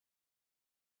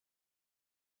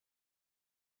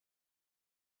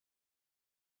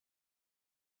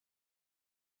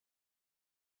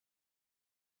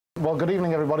Well, good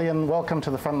evening, everybody, and welcome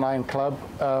to the Frontline Club.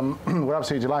 We're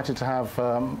absolutely delighted to have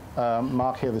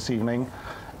Mark here this evening.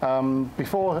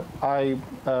 Before I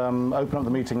open up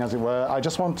the meeting, as it were, I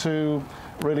just want to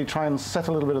really try and set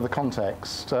a little bit of the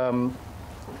context. I'm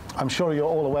sure you're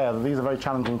all aware that these are very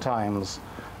challenging times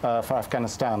for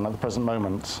Afghanistan at the present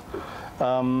moment.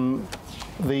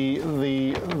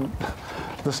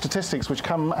 The statistics, which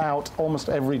come out almost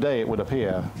every day, it would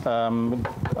appear,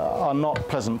 are not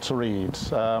pleasant to read.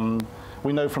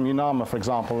 We know from UNAMA, for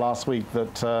example, last week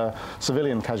that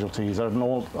civilian casualties are at an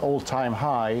all-time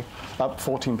high, up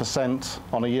 14%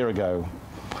 on a year ago.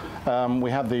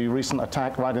 We had the recent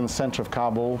attack right in the center of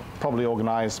Kabul, probably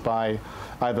organized by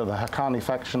either the Haqqani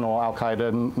faction or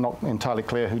Al-Qaeda, not entirely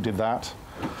clear who did that.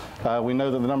 We know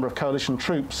that the number of coalition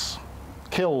troops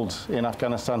killed in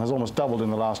Afghanistan has almost doubled in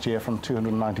the last year, from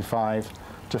 295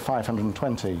 to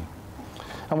 520.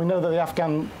 And we know that the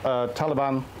Afghan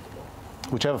Taliban,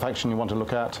 whichever faction you want to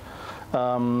look at,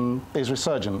 is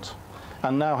resurgent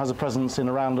and now has a presence in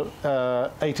around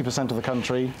 80% of the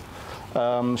country,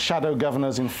 shadow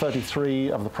governors in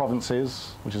 33 of the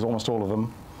provinces, which is almost all of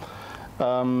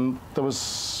them. There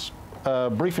was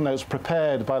briefing notes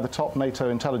prepared by the top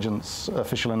NATO intelligence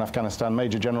official in Afghanistan,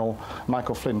 Major General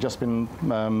Michael Flynn, just been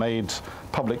made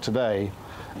public today,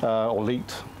 or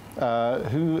leaked,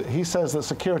 he says that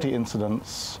security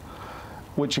incidents,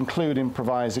 which include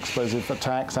improvised explosive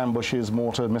attacks, ambushes,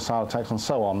 mortar, missile attacks, and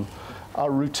so on,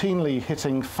 are routinely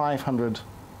hitting 500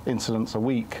 incidents a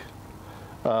week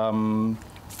in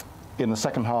the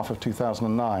second half of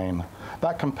 2009.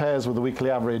 That compares with the weekly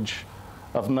average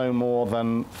of no more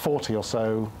than 40 or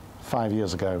so 5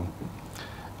 years ago.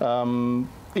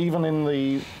 Even in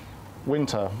the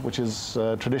winter, which is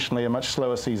traditionally a much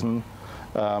slower season,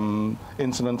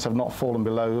 incidents have not fallen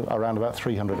below around about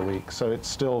 300 a week, so it's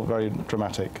still very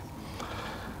dramatic.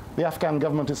 The Afghan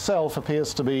government itself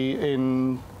appears to be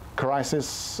in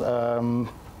crisis,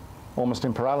 almost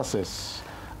in paralysis.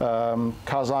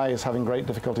 Karzai is having great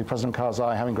difficulty, President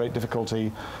Karzai having great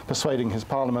difficulty persuading his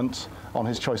parliament on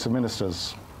his choice of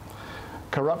ministers.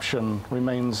 Corruption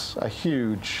remains a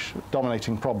huge,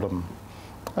 dominating problem.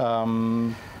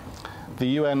 The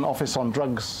UN Office on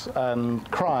Drugs and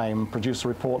Crime produced a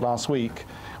report last week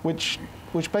which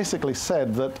basically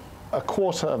said that a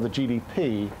quarter of the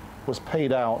GDP was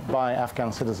paid out by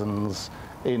Afghan citizens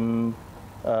in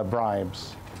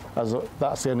bribes.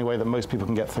 That's the only way that most people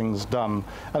can get things done,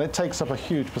 and it takes up a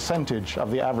huge percentage of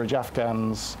the average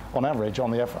Afghans, on average, of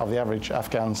the average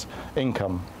Afghans'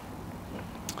 income.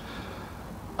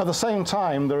 At the same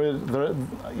time, there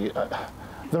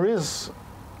is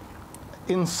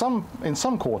in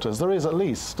some quarters there is at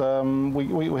least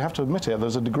we have to admit it.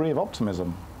 There's a degree of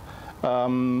optimism,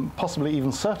 possibly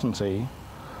even certainty,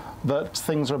 that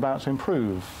things are about to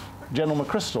improve. General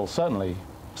McChrystal certainly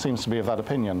seems to be of that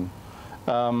opinion.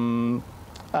 And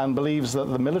believes that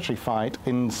the military fight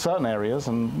in certain areas,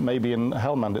 and maybe in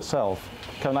Helmand itself,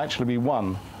 can actually be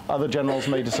won. Other generals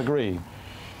may disagree.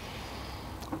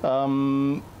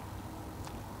 Those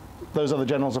other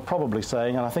generals are probably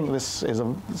saying, and I think this is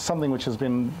something which has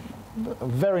been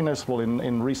very noticeable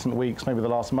in recent weeks, maybe the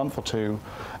last month or two,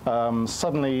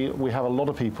 suddenly we have a lot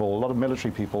of people, a lot of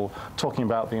military people, talking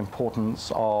about the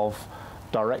importance of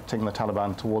directing the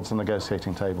Taliban towards the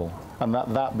negotiating table, and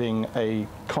that being a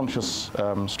conscious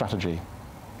strategy.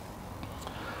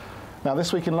 Now,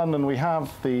 this week in London, we have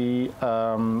the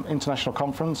international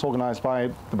conference organised by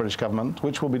the British government,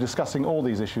 which will be discussing all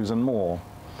these issues and more.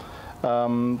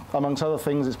 Amongst other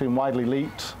things, it's been widely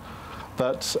leaked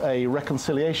that a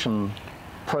reconciliation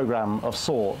program of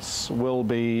sorts will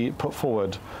be put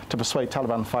forward to persuade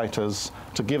Taliban fighters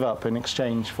to give up in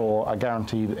exchange for a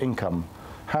guaranteed income.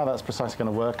 How that's precisely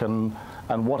going to work and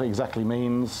what it exactly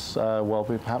means, well,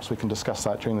 perhaps we can discuss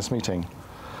that during this meeting.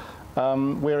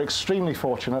 We're extremely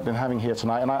fortunate in having here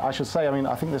tonight, and I should say, I mean,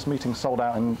 I think this meeting sold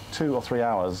out in 2 or 3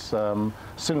 hours. As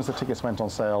soon as the tickets went on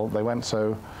sale, they went,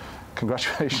 so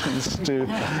congratulations to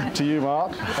you,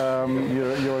 Mark.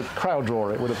 You're a crowd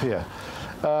drawer, it would appear.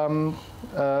 Mr.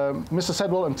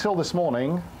 Sedwill, until this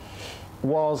morning,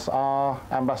 was our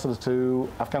ambassador to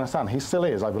Afghanistan. He still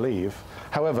is, I believe.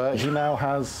 However, he now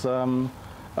has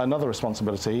another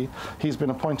responsibility. He's been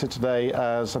appointed today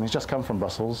as, and he's just come from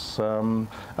Brussels,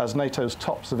 as NATO's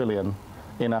top civilian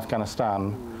in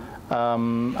Afghanistan.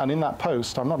 And in that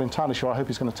post, I'm not entirely sure, I hope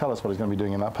he's going to tell us what he's going to be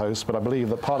doing in that post, but I believe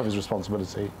that part of his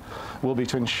responsibility will be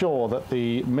to ensure that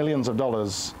the millions of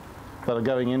dollars that are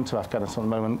going into Afghanistan at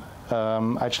the moment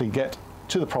actually get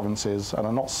to the provinces and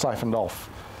are not siphoned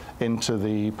off into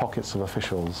the pockets of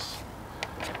officials.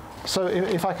 So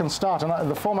if I can start, and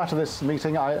the format of this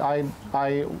meeting, I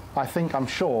think, I'm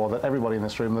sure that everybody in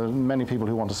this room, there are many people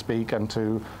who want to speak and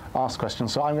to ask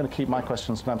questions, so I'm going to keep my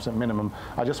questions to an absolute minimum.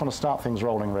 I just want to start things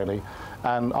rolling, really.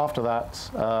 And after that,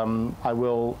 I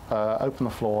will open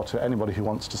the floor to anybody who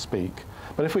wants to speak.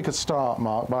 But if we could start,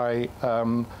 Mark, by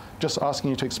just asking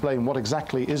you to explain what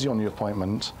exactly is your new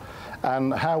appointment,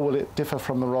 and how will it differ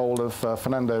from the role of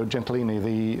Fernando Gentilini,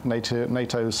 the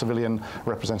NATO Civilian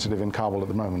Representative in Kabul at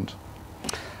the moment?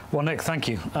 Well, Nick, thank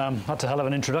you. That's a hell of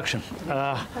an introduction.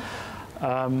 Last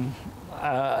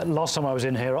time I was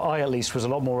in here, I at least was a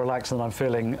lot more relaxed than I'm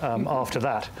feeling after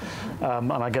that.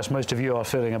 And I guess most of you are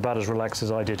feeling about as relaxed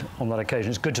as I did on that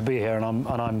occasion. It's good to be here, and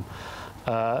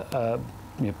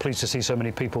I'm pleased to see so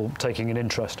many people taking an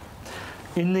interest.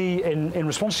 In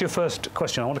response to your first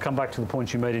question, I want to come back to the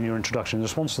point you made in your introduction. In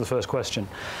response to the first question,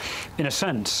 in a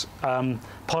sense, part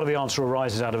of the answer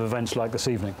arises out of events like this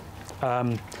evening.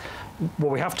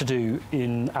 What we have to do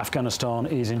in Afghanistan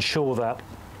is ensure that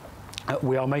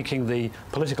we are making the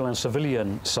political and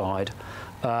civilian side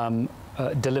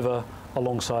deliver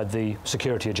alongside the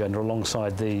security agenda,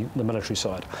 alongside the military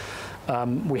side.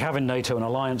 We have in NATO an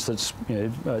alliance that's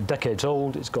decades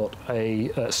old. It's got a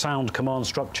sound command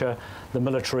structure. The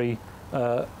military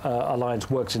alliance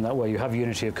works in that way. You have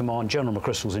unity of command. General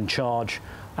McChrystal's in charge,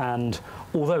 and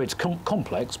although it's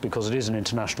complex because it is an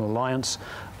international alliance,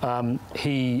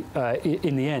 he,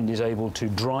 in the end, is able to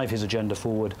drive his agenda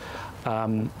forward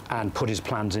and put his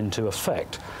plans into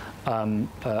effect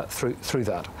through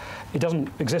that. It doesn't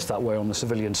exist that way on the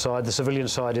civilian side. The civilian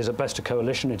side is at best a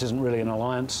coalition. It isn't really an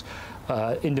alliance.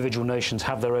 Individual nations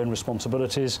have their own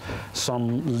responsibilities.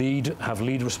 Some have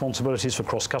lead responsibilities for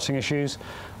cross-cutting issues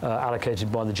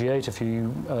allocated by the G8.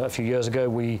 A few years ago,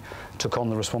 we took on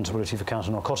the responsibility for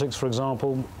counter-narcotics, for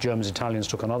example. Germans, Italians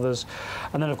took on others.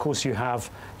 And then, of course, you have,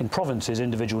 in provinces,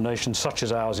 individual nations, such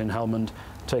as ours in Helmand,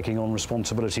 taking on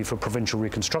responsibility for provincial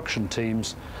reconstruction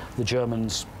teams. The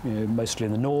Germans, mostly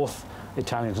in the north,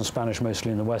 Italians and Spanish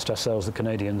mostly in the west, ourselves, the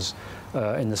Canadians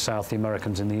in the south, the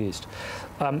Americans in the east.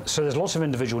 So there's lots of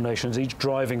individual nations, each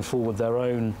driving forward their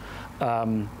own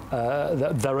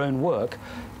work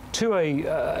to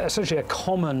essentially a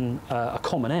common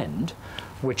end,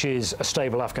 which is a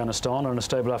stable Afghanistan, and a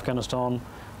stable Afghanistan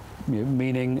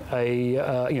meaning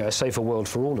a safer world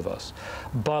for all of us,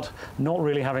 but not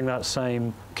really having that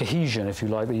same cohesion, if you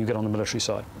like, that you get on the military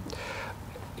side.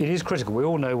 It is critical. We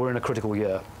all know we're in a critical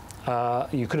year.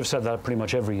 You could have said that pretty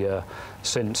much every year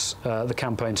since the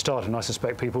campaign started, and I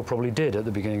suspect people probably did at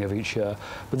the beginning of each year.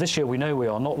 But this year we know we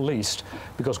are, not least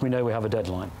because we know we have a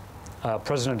deadline.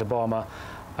 President Obama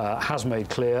has made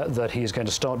clear that he is going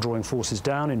to start drawing forces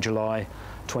down in July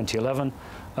 2011.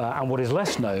 And what is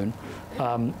less known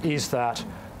is that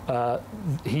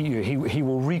he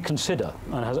will reconsider,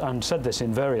 and said this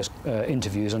in various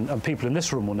interviews, and people in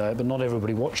this room will know it, but not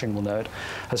everybody watching will know it,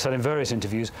 has said in various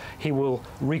interviews, he will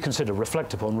reconsider,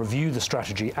 reflect upon, review the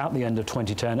strategy at the end of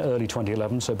 2010, early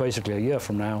 2011, so basically a year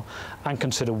from now, and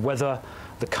consider whether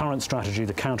the current strategy,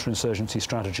 the counterinsurgency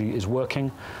strategy, is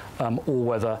working, or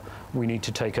whether we need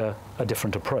to take a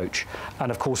different approach.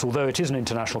 And of course, although it is an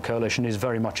international coalition, it is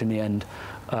very much in the end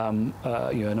an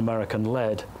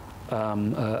American-led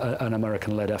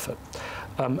effort.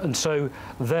 And so,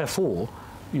 therefore,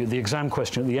 the exam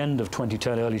question at the end of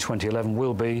 2010, early 2011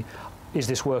 will be, is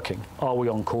this working? Are we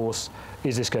on course?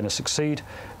 Is this going to succeed?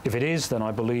 If it is, then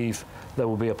I believe there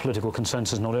will be a political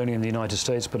consensus not only in the United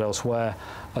States but elsewhere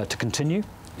to continue.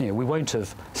 We won't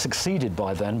have succeeded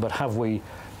by then, but have we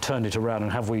turned it around,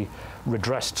 and have we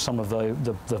redressed some of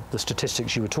the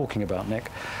statistics you were talking about, Nick?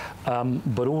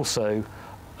 But also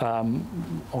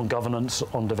on governance,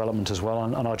 on development as well,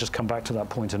 and I'll just come back to that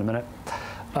point in a minute.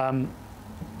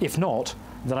 If not,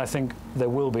 then I think there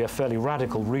will be a fairly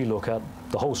radical relook at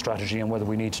the whole strategy and whether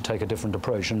we need to take a different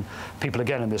approach. And people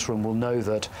again in this room will know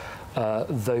that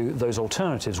those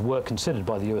alternatives were considered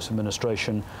by the US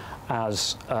administration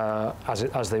as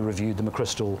they reviewed the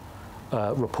McChrystal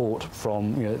report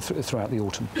from throughout the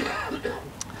autumn.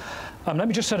 Let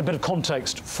me just set a bit of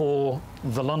context for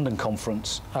the London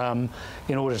conference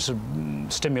in order to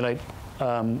stimulate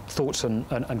thoughts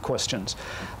and questions.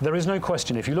 There is no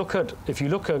question. If you look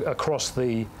across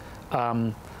the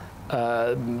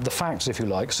facts, if you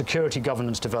like, security,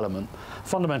 governance, development,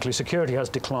 fundamentally security has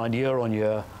declined year on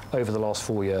year over the last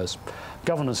 4 years.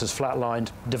 Governance has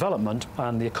flatlined. Development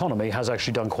and the economy has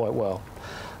actually done quite well.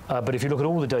 But if you look at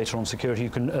all the data on security, you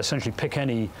can essentially pick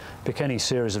any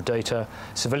series of data: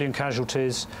 civilian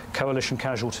casualties, coalition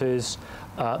casualties,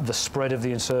 the spread of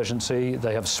the insurgency.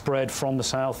 They have spread from the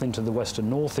south into the west and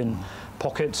north in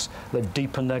pockets. They've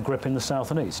deepened their grip in the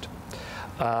south and east.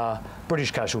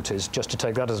 British casualties, just to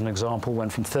take that as an example,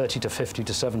 went from 30 to 50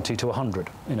 to 70 to 100,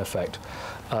 in effect,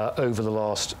 over the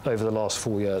last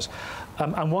 4 years.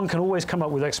 And one can always come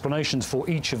up with explanations for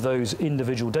each of those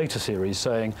individual data series,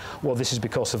 saying, well, this is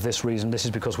because of this reason, this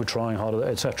is because we're trying harder,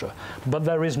 etc. But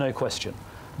there is no question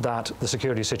that the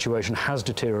security situation has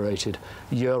deteriorated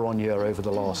year on year over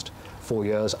the last 4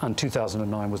 years, and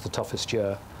 2009 was the toughest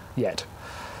year yet.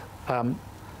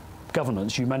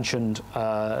 Governance, you mentioned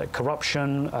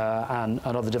corruption and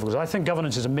other difficulties. I think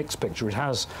governance is a mixed picture. It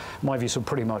has, in my view, sort of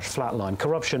pretty much flatlined.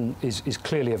 Corruption is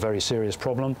clearly a very serious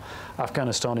problem.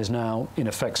 Afghanistan is now, in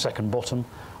effect, second bottom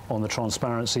on the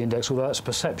transparency index, although that's a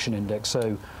perception index,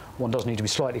 so one does need to be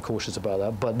slightly cautious about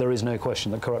that. But there is no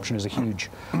question that corruption is a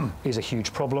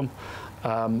huge problem.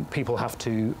 People have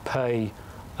to pay,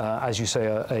 as you say,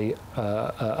 an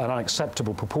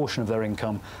unacceptable proportion of their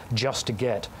income just to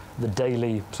get the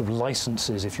daily sort of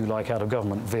licenses, if you like, out of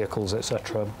government, vehicles,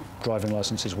 etc., driving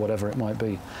licenses, whatever it might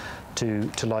be, to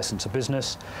license a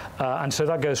business. And so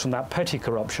that goes from that petty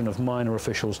corruption of minor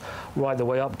officials right the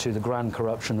way up to the grand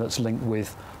corruption that's linked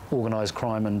with organised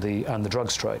crime and the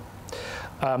drugs trade.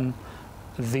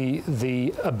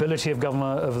 The ability of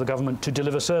the government to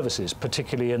deliver services,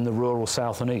 particularly in the rural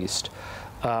south and east,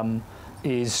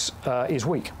 is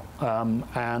weak,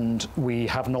 and we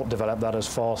have not developed that as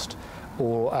fast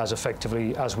or as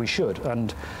effectively as we should.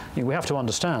 And we have to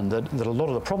understand that a lot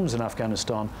of the problems in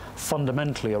Afghanistan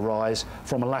fundamentally arise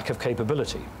from a lack of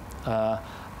capability. And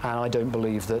I don't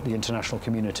believe that the international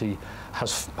community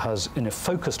has in a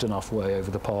focused enough way over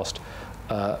the past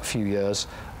few years,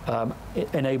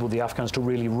 enabled the Afghans to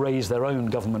really raise their own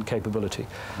government capability.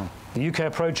 The UK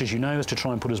approach, as you know, is to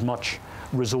try and put as much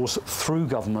resource through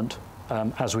government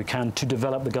as we can to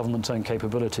develop the government's own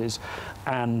capabilities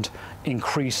and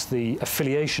increase the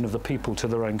affiliation of the people to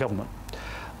their own government.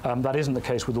 That isn't the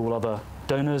case with all other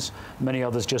donors. Many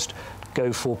others just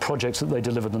go for projects that they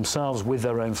deliver themselves with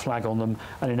their own flag on them,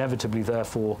 and inevitably,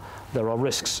 therefore, there are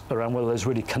risks around whether those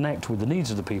really connect with the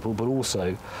needs of the people, but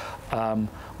also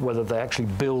whether they actually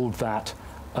build that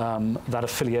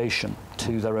affiliation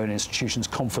to their own institutions,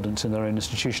 confidence in their own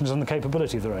institutions, and the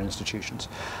capability of their own institutions.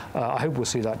 I hope we'll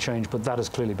see that change, but that has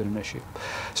clearly been an issue.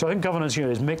 So I think governance,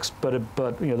 is mixed, but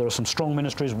there are some strong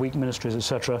ministries, weak ministries,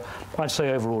 etc. I'd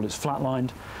say overall it's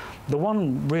flatlined. The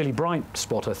one really bright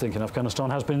spot, I think, in Afghanistan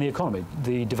has been the economy.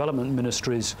 The development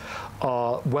ministries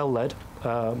are well led.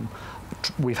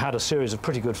 We've had a series of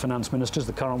pretty good finance ministers.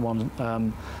 The current one,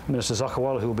 Minister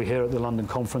Zakhawal, who will be here at the London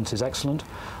conference, is excellent,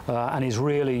 and is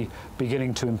really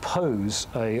beginning to impose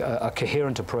a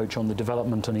coherent approach on the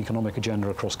development and economic agenda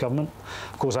across government.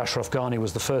 Of course, Ashraf Ghani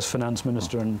was the first finance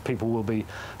minister, and people will be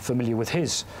familiar with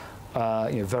his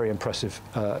very impressive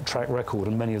track record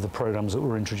and many of the programs that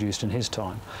were introduced in his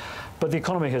time. But the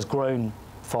economy has grown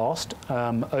fast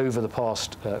over the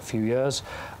past few years.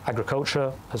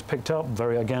 Agriculture has picked up,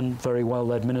 very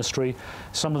well-led ministry.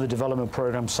 Some of the development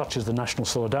programs, such as the National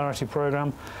Solidarity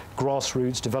Programme,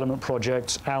 grassroots development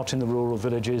projects out in the rural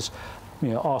villages,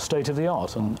 are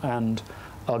state-of-the-art and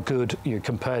are good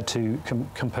compared to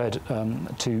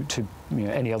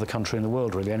any other country in the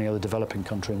world, really, any other developing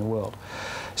country in the world.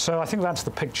 So I think that's the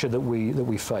picture that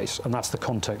we face, and that's the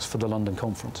context for the London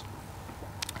conference.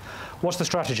 What's the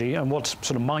strategy, and what's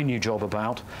sort of my new job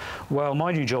about? Well,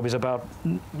 my new job is about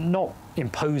not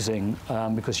imposing,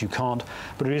 because you can't,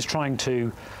 but it is trying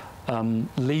to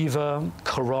lever,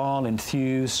 corral,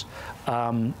 enthuse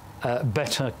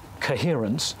better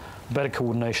coherence, better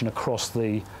coordination across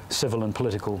the civil and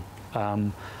political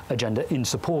agenda in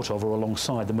support of or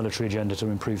alongside the military agenda to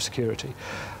improve security.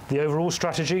 The overall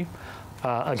strategy,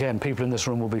 again, people in this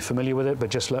room will be familiar with it, but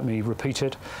just let me repeat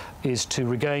it, is to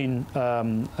regain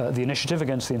the initiative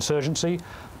against the insurgency,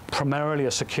 primarily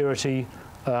a security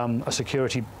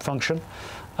function.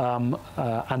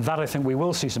 And that, I think, we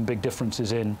will see some big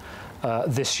differences in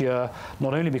this year,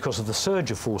 not only because of the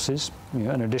surge of forces,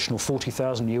 an additional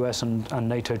 40,000 US and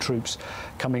NATO troops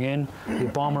coming in. The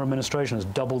Obama administration has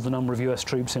doubled the number of US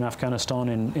troops in Afghanistan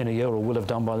in a year, or will have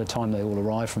done by the time they all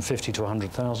arrive, from 50 to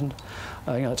 100,000.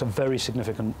 It's a very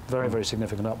significant, very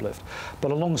significant uplift. But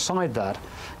alongside that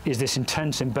is this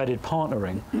intense embedded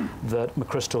partnering that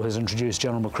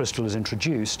General McChrystal has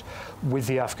introduced with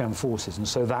the Afghan forces. And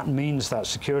so that means that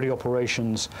security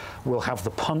operations will have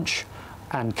the punch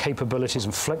and capabilities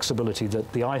and flexibility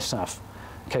that the ISAF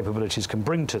capabilities can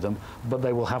bring to them, but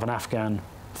they will have an Afghan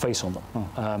face on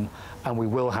them. And we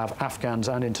will have Afghans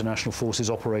and international forces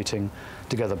operating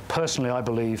together. Personally, I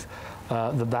believe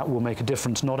that will make a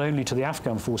difference not only to the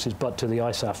Afghan forces, but to the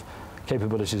ISAF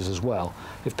capabilities as well.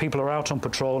 If people are out on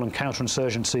patrol, and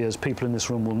counterinsurgency, as people in this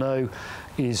room will know,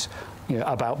 is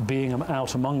about being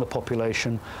out among the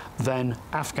population, then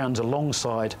Afghans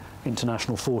alongside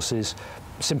international forces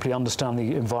simply understand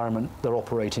the environment they're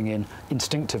operating in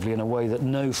instinctively in a way that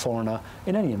no foreigner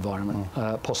in any environment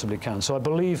possibly can. So I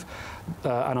believe,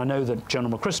 and I know that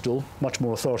General McChrystal, much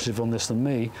more authoritative on this than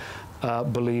me,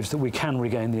 believes that we can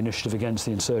regain the initiative against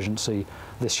the insurgency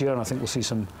this year, and I think we'll see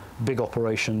some big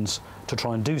operations to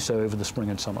try and do so over the spring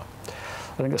and summer.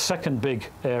 I think the second big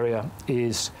area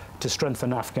is to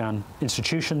strengthen Afghan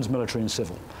institutions, military and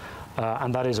civil,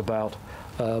 and that is about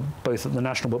both at the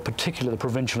national but particularly the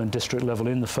provincial and district level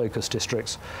in the focus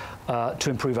districts to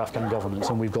improve Afghan governance,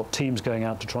 and we've got teams going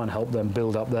out to try and help them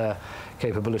build up their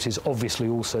capabilities, obviously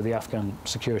also the Afghan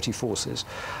security forces,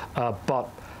 but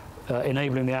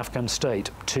enabling the Afghan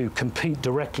state to compete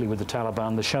directly with the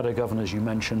Taliban, the shadow governors you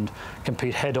mentioned,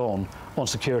 compete head-on on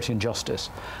security and justice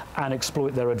and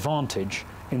exploit their advantage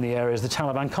in the areas the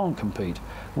Taliban can't compete,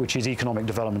 which is economic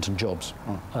development and jobs.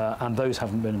 And those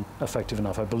haven't been effective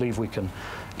enough. I believe we can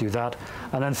do that.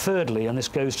 And then thirdly, and this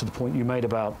goes to the point you made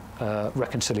about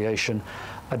reconciliation,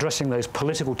 addressing those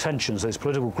political tensions, those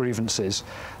political grievances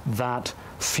that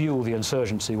fuel the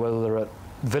insurgency, whether they're at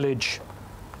village,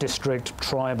 district,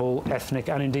 tribal, ethnic,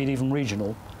 and indeed even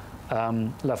regional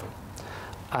level.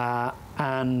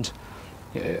 And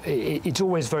it's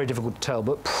always very difficult to tell,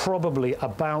 but probably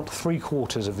about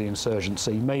 3/4 of the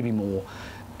insurgency, maybe more,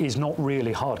 is not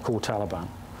really hardcore Taliban.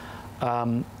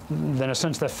 In a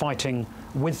sense, they're fighting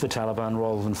with the Taliban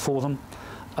rather than for them,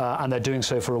 and they're doing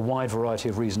so for a wide variety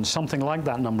of reasons. Something like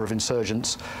that number of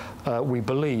insurgents, we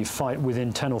believe, fight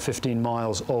within 10 or 15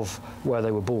 miles of where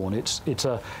they were born.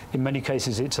 In many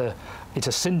cases, it's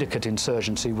a syndicate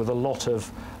insurgency with a lot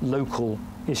of local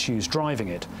issues driving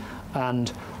it. And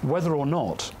whether or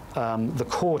not the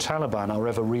core Taliban are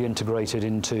ever reintegrated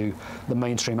into the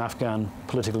mainstream Afghan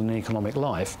political and economic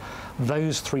life,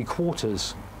 those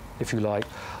 3/4, if you like,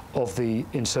 of the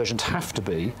insurgents have to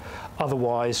be.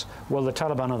 Otherwise, well, the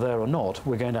Taliban are there or not,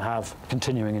 we're going to have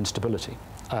continuing instability.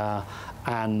 That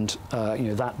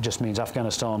just means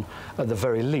Afghanistan, at the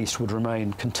very least, would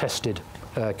remain contested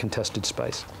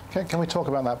space. Can we talk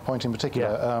about that point in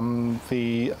particular? Yeah.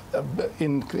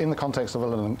 In the context of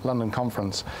the London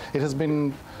conference, it has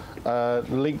been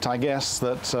leaked, I guess,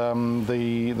 that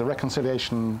the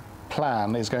reconciliation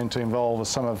plan is going to involve a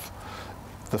sum of,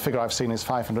 the figure I've seen is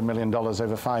 $500 million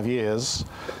over 5 years,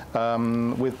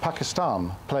 with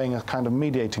Pakistan playing a kind of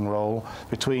mediating role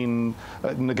between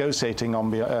negotiating on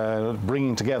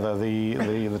bringing together the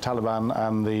Taliban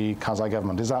and the Karzai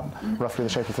government. Is that roughly the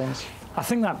shape of things? I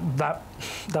think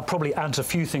that probably adds a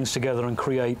few things together and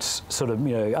creates sort of,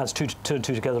 adds two and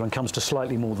two together and comes to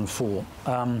slightly more than 4.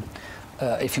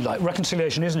 If you like.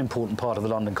 Reconciliation is an important part of the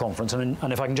London conference, and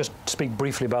if I can just speak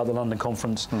briefly about the London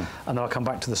conference, and then I'll come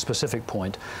back to the specific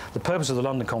point. The purpose of the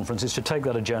London conference is to take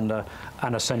that agenda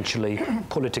and essentially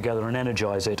pull it together and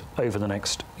energise it over the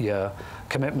next year.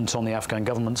 Commitments on the Afghan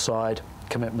government side,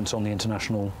 commitments on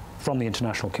from the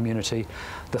international community.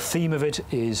 The theme of it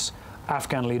is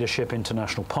Afghan leadership,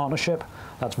 international partnership.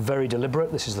 That's very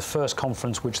deliberate. This is the first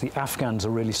conference which the Afghans are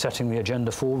really setting the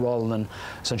agenda for, rather than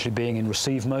essentially being in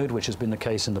receive mode, which has been the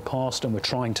case in the past, and we're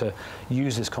trying to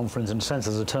use this conference in a sense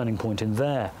as a turning point in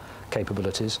their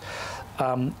capabilities.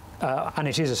 And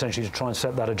it is essentially to try and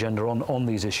set that agenda on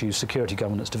these issues, security,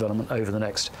 governance, development, over the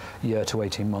next year to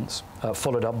 18 months,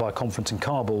 followed up by a conference in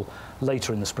Kabul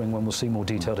later in the spring when we'll see more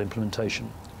detailed implementation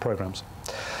programs.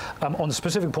 On the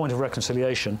specific point of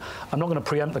reconciliation, I'm not going to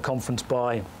preempt the conference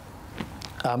by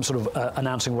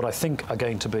announcing what I think are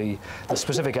going to be the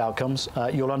specific outcomes.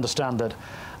 You'll understand that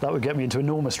would get me into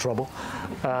enormous trouble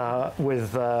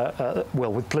with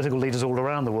political leaders all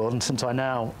around the world. And since I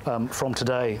now, from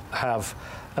today, have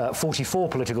 44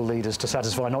 political leaders to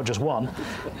satisfy, not just one,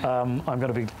 I'm going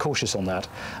to be cautious on that.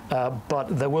 But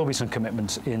there will be some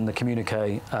commitments in the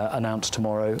communique announced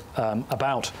tomorrow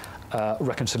about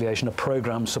reconciliation, a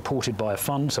programme supported by a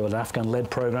fund, so an Afghan-led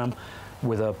programme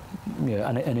with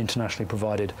an internationally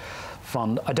provided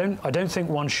fund. I don't think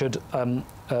one should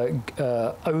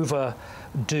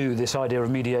overdo this idea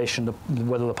of mediation,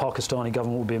 whether the Pakistani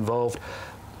government will be involved,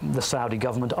 the Saudi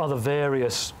government, other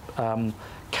various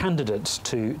candidates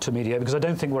to mediate, because I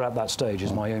don't think we're at that stage,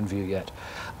 is my own view yet.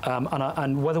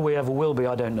 And whether we ever will be,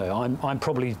 I don't know. I'm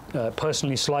probably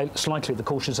personally slightly at the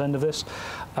cautious end of this.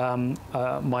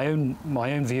 My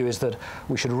own view is that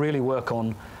we should really work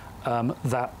on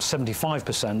that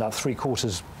 75%, that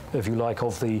 3/4, if you like,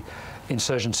 of the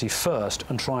insurgency first,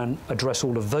 and try and address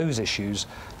all of those issues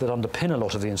that underpin a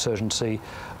lot of the insurgency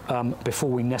before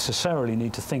we necessarily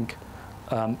need to think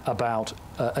about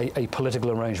a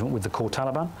political arrangement with the core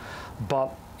Taliban,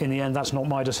 but in the end, that's not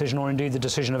my decision, or indeed the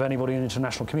decision of anybody in the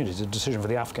international community. It's a decision for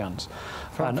the Afghans,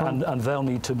 and they'll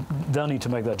need to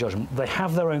make that judgment. They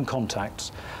have their own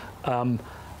contacts.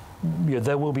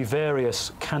 There will be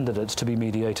various candidates to be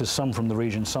mediators, some from the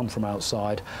region, some from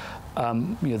outside.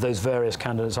 Those various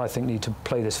candidates, I think, need to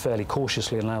play this fairly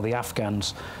cautiously and allow the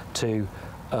Afghans to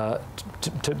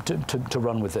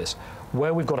run with this.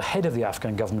 Where we've got ahead of the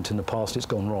Afghan government in the past, it's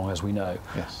gone wrong, as we know.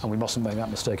 Yes. And we mustn't make that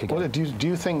mistake again. Well, do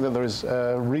you think that there is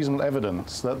reasonable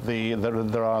evidence that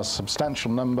there are a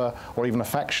substantial number or even a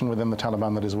faction within the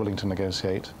Taliban that is willing to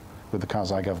negotiate with the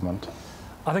Karzai government?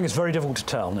 I think it's very difficult to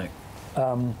tell, Nick.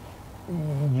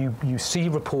 You see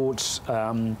reports,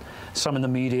 some in the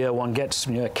media, one gets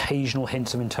occasional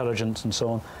hints of intelligence and so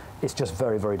on. It's just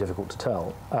very, very difficult to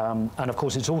tell. And of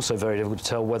course, it's also very difficult to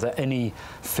tell whether any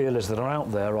feelers that are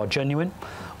out there are genuine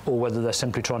or whether they're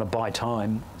simply trying to buy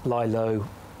time, lie low,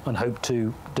 and hope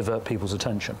to divert people's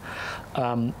attention.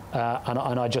 And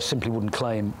I just simply wouldn't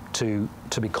claim to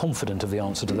be confident of the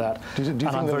answer to that. And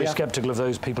I'm very sceptical of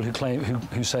those people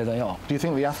who say they are. Do you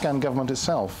think the Afghan government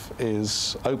itself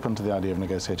is open to the idea of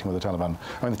negotiating with the Taliban?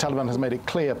 I mean, the Taliban has made it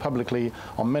clear publicly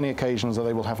on many occasions that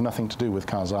they will have nothing to do with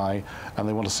Karzai and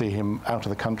they want to see him out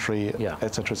of the country,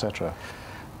 etc., etc.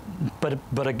 But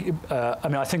I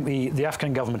mean, I think the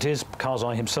Afghan government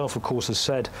Karzai himself, of course, has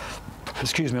said,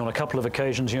 excuse me, on a couple of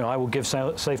occasions, I will give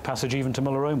safe passage even to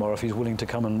Mullah Omar if he's willing to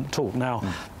come and talk. Now,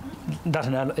 that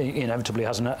inevitably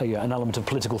has an element of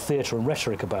political theatre and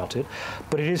rhetoric about it,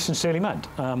 but it is sincerely meant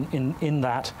in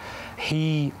that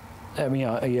he,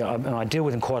 I deal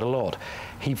with him quite a lot,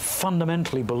 he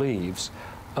fundamentally believes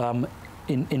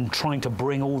in trying to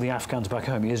bring all the Afghans back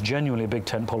home. He is genuinely a big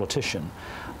tent politician,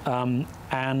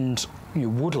 and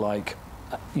would like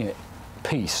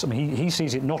peace. I mean, he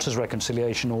sees it not as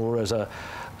reconciliation or as a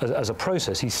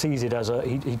process. He sees it as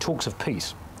he talks of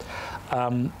peace,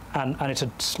 and it's a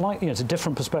slightly it's a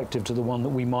different perspective to the one that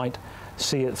we might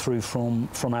see it through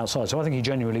from outside. So I think he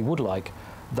genuinely would like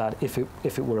that if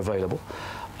it were available.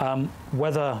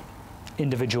 Whether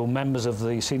individual members of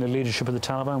the senior leadership of the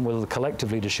Taliban, whether the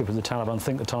collective leadership of the Taliban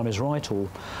think the time is right or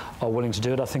are willing to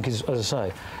do it, I think is, as I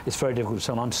say, it's very difficult to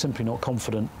tell. I'm simply not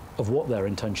confident of what their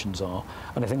intentions are,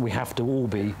 and I think we have to all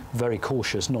be very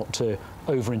cautious not to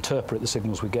overinterpret the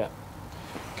signals we get.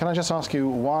 Can I just ask you,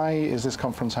 why is this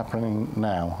conference happening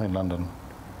now in London?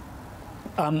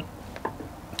 Well,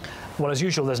 as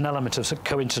usual, there's an element of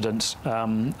coincidence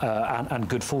and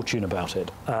good fortune about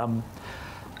it.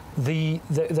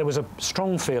 There was a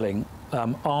strong feeling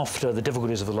after the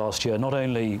difficulties of the last year, not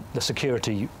only the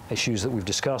security issues that we've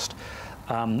discussed,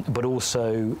 but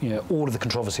also all of the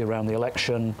controversy around the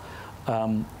election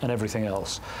and everything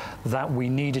else, that we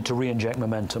needed to re-inject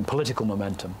momentum, political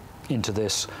momentum, into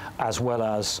this, as well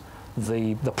as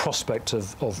the prospect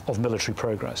of military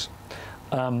progress.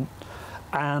 There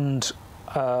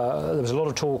was a lot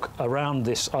of talk around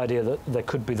this idea that there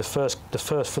could be for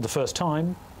the first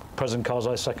time, President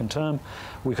Karzai's second term,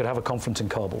 we could have a conference in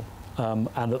Kabul, and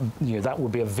that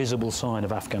would be a visible sign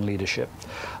of Afghan leadership,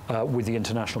 with the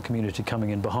international community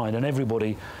coming in behind, and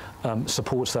everybody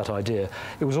supports that idea.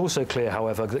 It was also clear,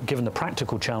 however, that given the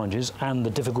practical challenges and the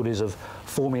difficulties of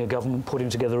forming a government, putting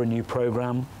together a new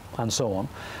programme, and so on,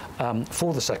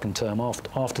 for the second term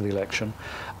after the election,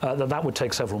 that would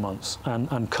take several months, and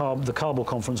the Kabul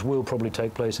conference will probably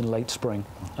take place in late spring.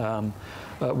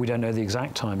 We don't know the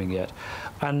exact timing yet.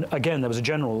 And again, there was a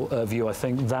general view, I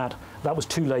think, that was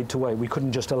too late to wait. We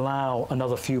couldn't just allow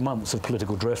another few months of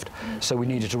political drift, so we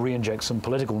needed to re-inject some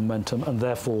political momentum, and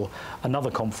therefore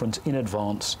another conference in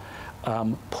advance,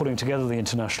 putting together the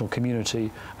international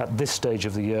community at this stage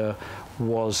of the year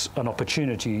was an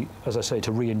opportunity, as I say,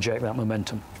 to re-inject that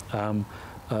momentum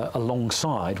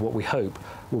alongside what we hope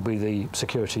will be the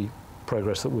security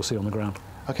progress that we'll see on the ground.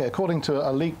 Okay, according to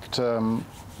a leaked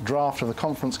draft of the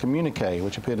conference communique,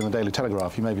 which appeared in the Daily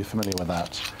Telegraph, you may be familiar with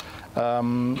that,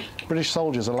 British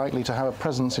soldiers are likely to have a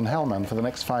presence in Helmand for the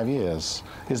next 5 years.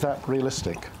 Is that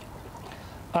realistic?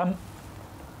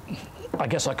 I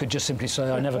guess I could just simply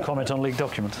say I never comment on leaked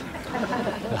documents.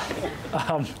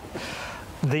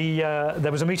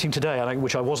 There was a meeting today,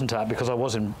 which I wasn't at because I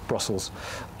was in Brussels,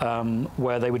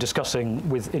 where they were discussing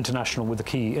with the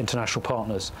key international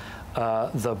partners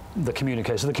the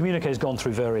communique. So the communique has gone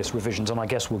through various revisions, and I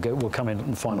guess will come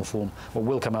in final form, or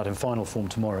will come out in final form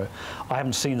tomorrow. I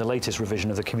haven't seen the latest revision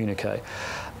of the communique,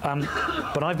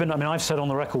 but I've said on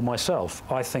the record myself,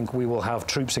 I think we will have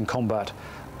troops in combat.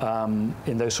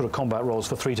 In those sort of combat roles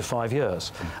for 3 to 5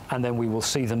 years, and then we will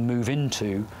see them move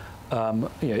into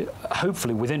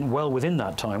hopefully well within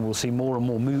that time, we'll see more and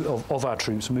more of our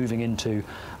troops moving into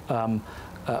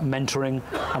mentoring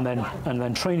and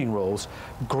then training roles,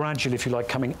 gradually, if you like,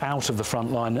 coming out of the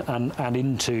front line and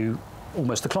into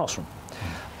almost the classroom.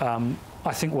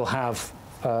 I think we'll have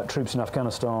troops in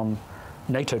Afghanistan,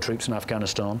 NATO troops in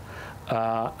Afghanistan,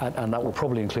 and that will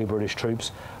probably include British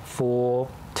troops for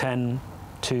 10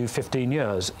 to 15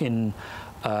 years in.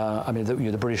 I mean,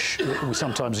 the British, we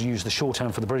sometimes use the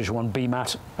shorthand for the British one,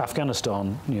 BMAT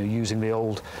Afghanistan, using the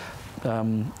old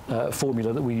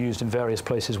formula that we used in various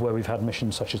places where we've had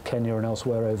missions such as Kenya and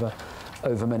elsewhere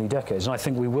over many decades. And I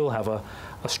think we will have a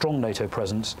strong NATO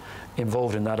presence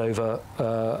involved in that over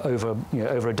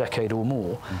a decade or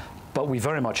more. But we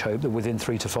very much hope that within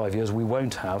 3 to 5 years we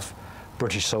won't have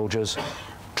British soldiers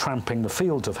tramping the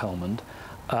fields of Helmand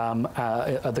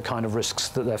at the kind of risks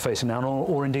that they're facing now,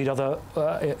 or indeed other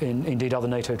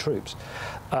NATO troops.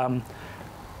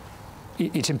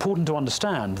 It's important to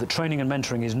understand that training and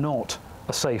mentoring is not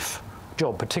a safe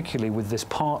job, particularly with this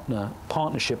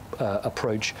partnership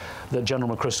approach that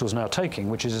General McChrystal is now taking,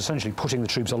 which is essentially putting the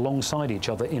troops alongside each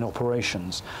other in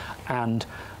operations and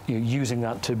using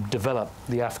that to develop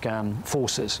the Afghan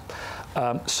forces.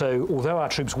 So although our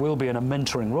troops will be in a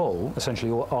mentoring role,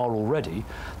 essentially are already,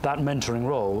 that mentoring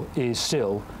role is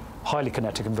still highly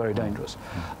kinetic and very dangerous.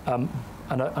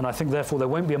 And I think, therefore, there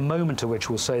won't be a moment at which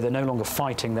we'll say they're no longer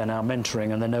fighting, they're now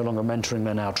mentoring, and they're no longer mentoring,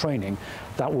 they're now training.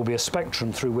 That will be a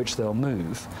spectrum through which they'll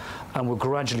move, and we'll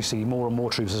gradually see more and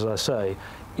more troops, as I say,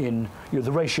 in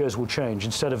the ratios will change.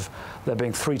 Instead of there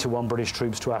being 3 to 1 British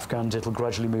troops to Afghans, it'll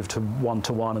gradually move to 1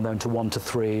 to 1 and then to 1 to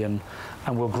 3, and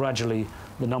we'll gradually,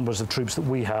 the numbers of troops that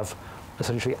we have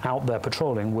essentially out there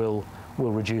patrolling will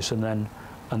reduce, and then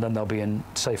they'll be in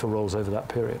safer roles over that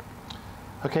period.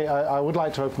 Okay, I would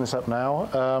like to open this up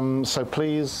now, so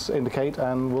please indicate,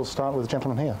 and we'll start with the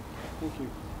gentleman here. Thank you.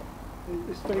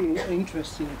 It's very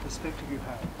interesting perspective you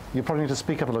have. You probably need to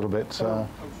speak up a little bit. No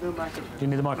microphone. Do you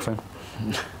need the microphone?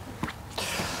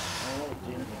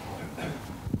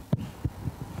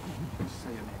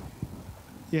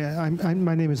 Yeah,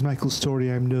 my name is Michael Story.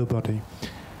 I'm nobody.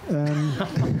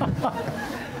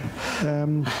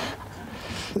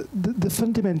 The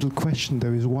fundamental question,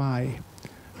 though, is why?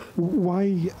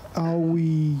 Why are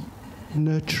we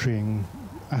nurturing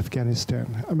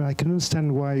Afghanistan? I mean, I can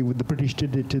understand why the British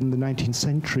did it in the 19th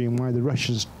century and why the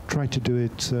Russians tried to do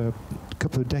it a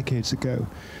couple of decades ago.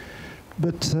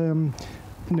 But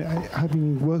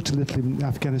having worked a little in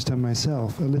Afghanistan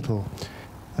myself,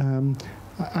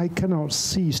 I cannot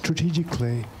see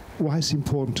strategically why it's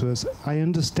important to us. I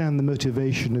understand the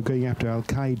motivation of going after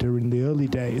Al-Qaeda in the early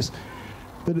days,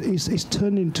 but it's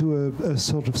turned into a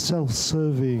sort of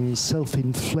self-serving,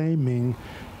 self-inflaming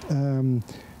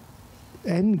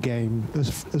end game,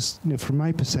 as from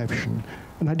my perception.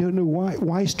 And I don't know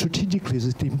why strategically is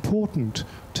it important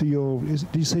to your, did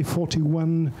you say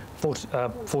 41?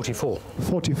 44.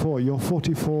 44, your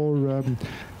 44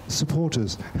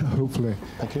 supporters, hopefully.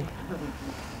 Thank you.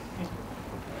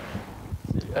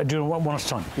 Do you want one at a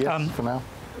time? Yes, for now.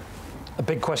 A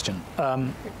big question.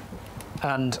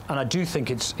 And I do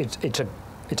think it's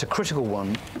a critical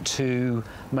one to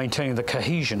maintaining the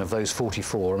cohesion of those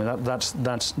 44. I mean,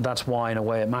 that's why, in a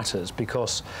way, it matters,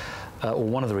 because, or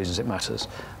one of the reasons it matters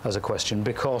as a question,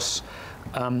 because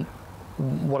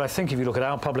what I think, if you look at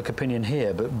our public opinion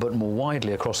here, but more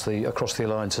widely across the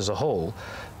alliance as a whole,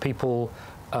 people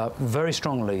very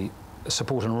strongly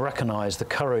support and recognise the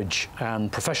courage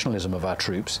and professionalism of our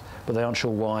troops, but they aren't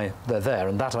sure why they're there,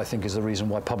 and that, I think, is the reason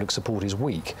why public support is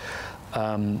weak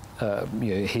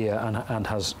here and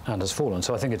has fallen.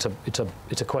 So I think it's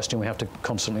a question we have to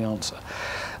constantly answer.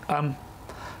 I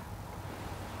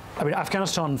mean,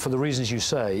 Afghanistan, for the reasons you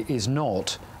say, is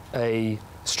not the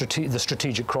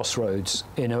strategic crossroads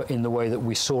in the way that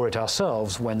we saw it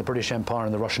ourselves when the British Empire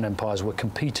and the Russian empires were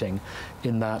competing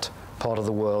in that part of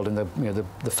the world in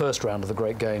the first round of the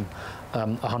Great Game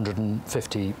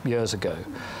 150 years ago.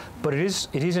 But it is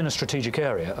in a strategic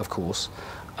area, of course,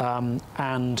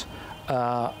 and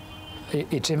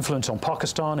its influence on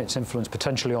Pakistan, its influence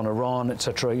potentially on Iran,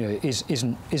 etc.,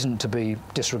 isn't to be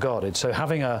disregarded. So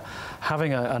having an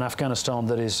Afghanistan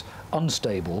that is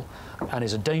unstable and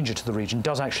is a danger to the region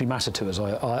does actually matter to us,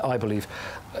 I believe,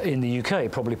 in the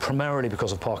UK, probably primarily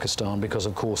because of Pakistan, because,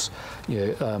 of course,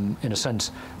 in a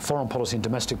sense, foreign policy and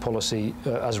domestic policy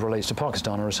as it relates to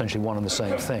Pakistan are essentially one and the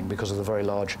same thing because of the very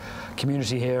large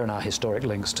community here and our historic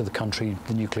links to the country,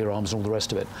 the nuclear arms and all the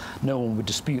rest of it. No one would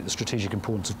dispute the strategic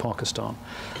importance of Pakistan. Afghanistan.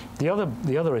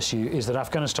 The other issue is that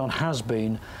Afghanistan has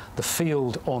been the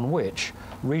field on which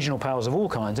regional powers of all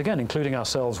kinds, again including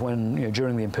ourselves when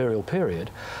during the imperial period,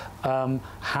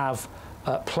 have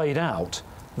played out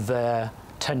their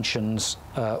tensions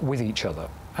with each other.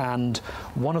 And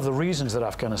one of the reasons that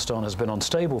Afghanistan has been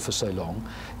unstable for so long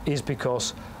is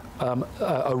because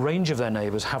a range of their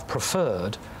neighbours have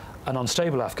preferred an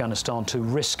unstable Afghanistan to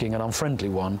risking an unfriendly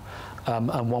one,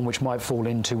 and one which might fall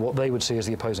into what they would see as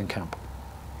the opposing camp.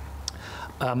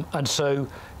 And so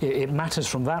it matters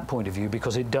from that point of view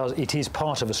because it is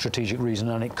part of a strategic reason,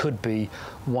 and it could be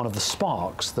one of the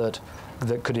sparks that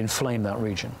could inflame that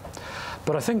region.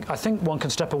 But I think one can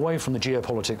step away from the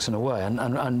geopolitics in a way,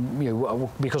 and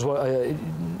because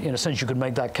in a sense you could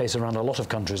make that case around a lot of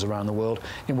countries around the world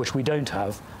in which we don't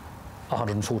have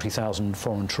 140,000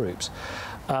 foreign troops.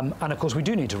 And of course we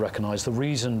do need to recognise the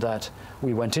reason that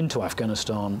we went into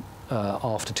Afghanistan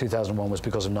after 2001 was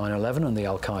because of 9/11 and the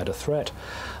Al-Qaeda threat.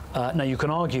 Now you can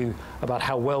argue about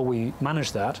how well we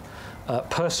managed that.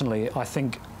 Personally, I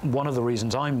think one of the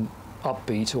reasons I'm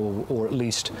upbeat or at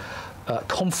least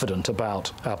confident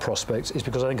about our prospects is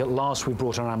because I think at last we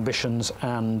brought our ambitions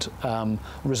and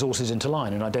resources into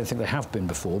line, and I don't think they have been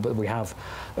before, but we have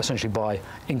essentially by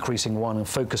increasing one and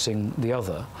focusing the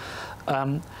other.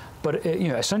 But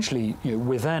essentially,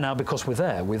 we're there now because we're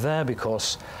there. We're there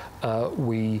because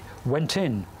we went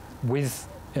in with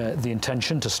the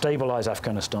intention to stabilise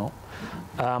Afghanistan,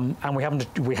 and we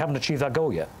haven't achieved that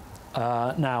goal yet.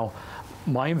 Now,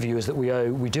 my view is that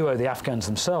we do owe the Afghans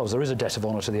themselves. There is a debt of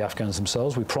honour to the Afghans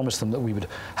themselves. We promised them that we would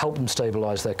help them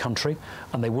stabilise their country,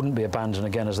 and they wouldn't be abandoned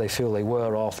again as they feel they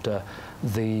were after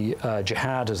the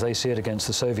jihad, as they see it, against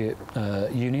the Soviet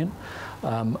Union.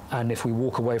 And if we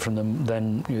walk away from them,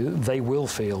 then they will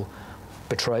feel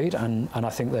betrayed, and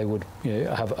I think they would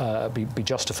be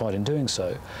justified in doing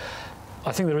so.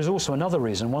 I think there is also another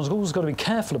reason. One's always got to be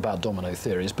careful about domino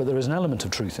theories, but there is an element of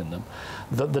truth in them,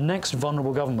 that the next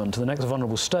vulnerable government, the next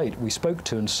vulnerable state we spoke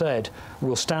to and said,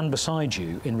 we'll stand beside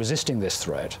you in resisting this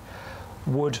threat,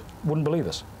 wouldn't believe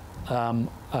us.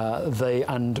 They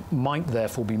might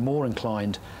therefore be more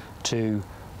inclined to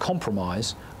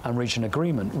compromise and reach an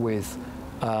agreement with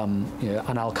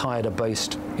an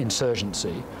Al-Qaeda-based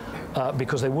insurgency,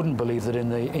 because they wouldn't believe that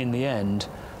in the end,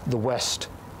 the West,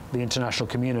 the international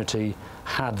community,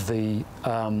 had the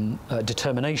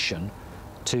determination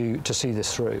to see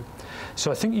this through. So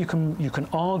I think you can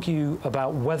argue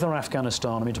about whether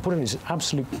Afghanistan, I mean, to put it in its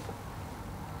absolute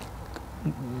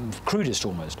crudest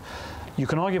almost, you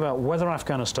can argue about whether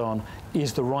Afghanistan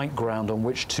is the right ground on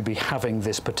which to be having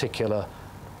this particular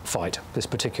fight, this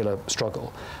particular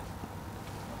struggle.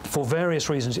 For various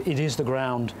reasons, it is the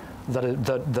ground that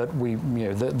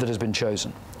has been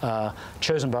chosen,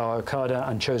 chosen by Al-Qaeda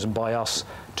and chosen by us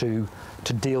to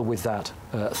deal with that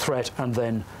threat and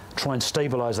then try and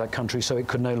stabilise that country so it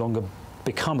could no longer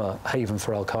become a haven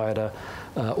for Al-Qaeda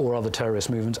or other terrorist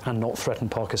movements and not threaten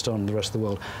Pakistan and the rest of the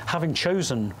world. Having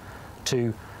chosen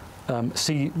to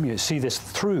see this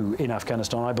through in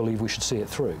Afghanistan, I believe we should see it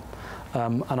through,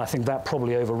 and I think that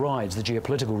probably overrides the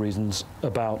geopolitical reasons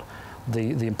about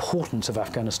the importance of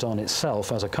Afghanistan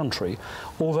itself as a country,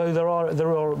 although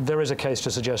there is a case to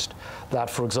suggest that,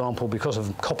 for example, because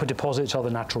of copper deposits,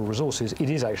 other natural resources, it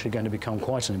is actually going to become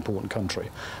quite an important country.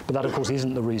 But that, of course,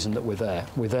 isn't the reason that we're there.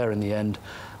 We're there in the end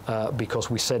because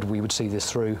we said we would see this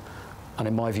through, and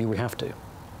in my view, we have to.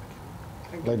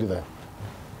 Lady there.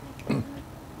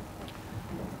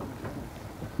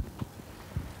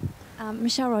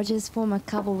 Michelle Rogers, former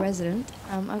Kabul resident.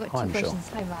 I've got Hi, two Michelle. questions.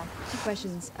 Hi, Mark. Two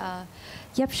questions.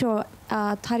 Yep, sure.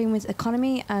 Tied in with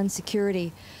economy and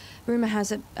security. Rumour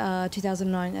has it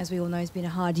 2009, as we all know, has been a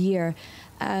hard year,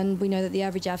 and we know that the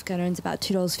average Afghan earns about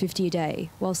 $2.50 a day,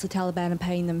 whilst the Taliban are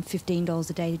paying them $15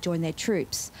 a day to join their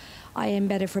troops. I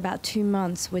embedded for about 2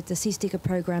 months with the Sea Sticker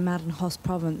program out in Host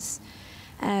province,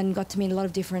 and got to meet a lot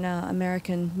of different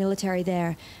American military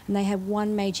there, and they have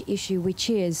one major issue, which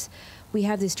is we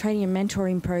have this training and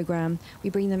mentoring program.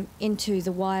 We bring them into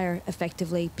the wire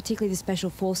effectively, particularly the special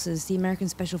forces. The American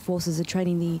special forces are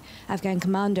training the Afghan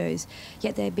commandos,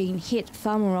 yet they're being hit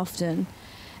far more often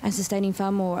and sustaining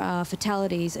far more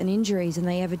fatalities and injuries than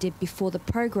they ever did before the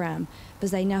program,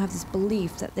 because they now have this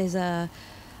belief that there's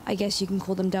I guess you can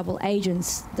call them double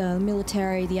agents. The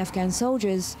military, the Afghan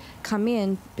soldiers come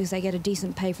in because they get a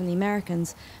decent pay from the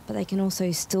Americans, but they can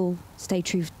also still stay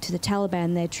true to the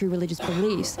Taliban, their true religious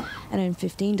beliefs, and earn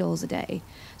 $15 a day.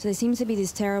 So there seems to be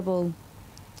this terrible,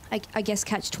 I guess,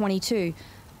 catch-22.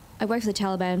 I work for the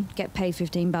Taliban, get paid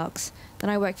 $15. Then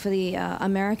I work for the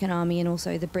American army, and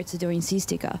also the Brits are doing Sea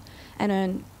Sticker, and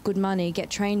earn good money,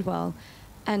 get trained well.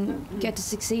 and get to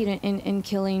succeed in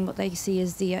killing what they see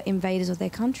as the invaders of their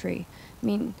country. I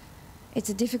mean, it's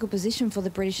a difficult position for the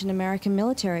British and American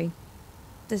military.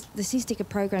 The Sea Sticker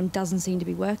program doesn't seem to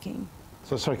be working.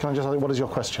 So, sorry, can I just ask, what is your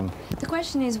question? The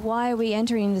question is, why are we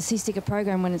entering the Sea Sticker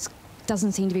program when it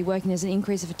doesn't seem to be working? There's an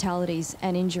increase of fatalities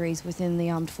and injuries within the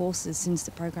armed forces since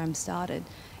the program started.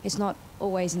 It's not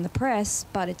always in the press,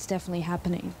 but it's definitely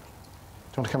happening. Do you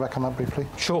want to come back on that briefly?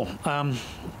 Sure.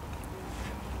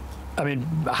 I mean,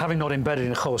 having not embedded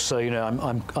in Khos, so you know,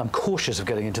 I'm cautious of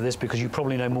getting into this because you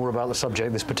probably know more about the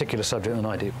subject, this particular subject, than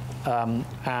I do.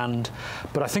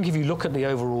 But I think if you look at the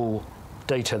overall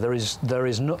data, there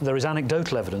is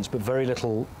anecdotal evidence, but very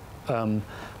little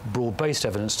broad-based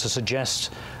evidence to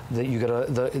suggest that you get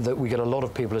that we get a lot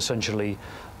of people essentially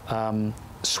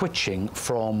switching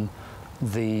from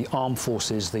the armed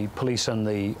forces, the police and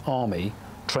the army,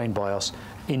 trained by us,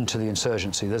 into the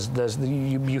insurgency.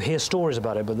 You hear stories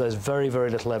about it, but there's very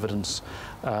little evidence.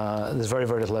 There's very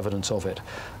little evidence of it,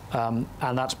 and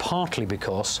that's partly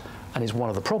because, and it's one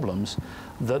of the problems,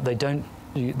 that they don't.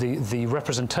 The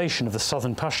representation of the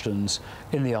southern Pashtuns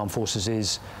in the armed forces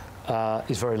is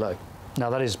very low. Now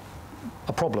that is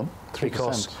a problem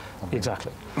because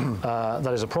exactly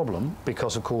that is a problem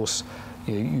because, of course,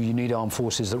 you need armed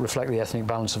forces that reflect the ethnic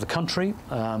balance of the country,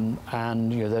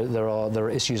 and you know, there are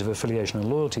issues of affiliation and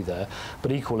loyalty there.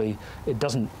 But equally, it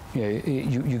doesn't.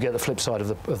 You get the flip side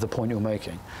of the point you're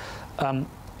making. I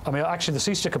mean, actually, the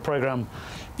Sea Sticker program,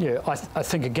 I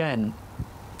think again,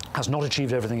 has not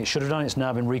achieved everything it should have done. It's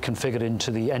now been reconfigured into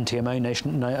the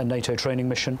NTMA, NATO training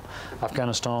mission,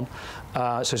 Afghanistan.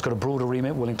 So it's got a broader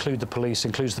remit, will include the police,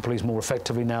 includes the police more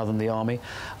effectively now than the army.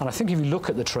 And I think if you look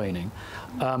at the training,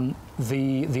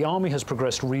 the army has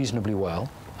progressed reasonably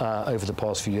well over the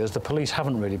past few years. The police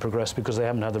haven't really progressed because they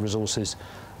haven't had the resources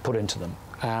put into them.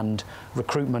 And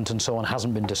recruitment and so on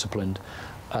hasn't been disciplined.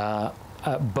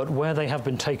 But where they have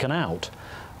been taken out,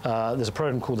 there's a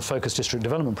program called the Focus District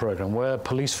Development Program, where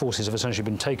police forces have essentially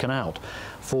been taken out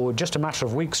for just a matter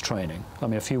of weeks training, I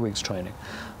mean a few weeks training,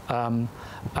 and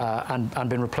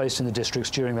been replaced in the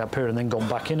districts during that period and then gone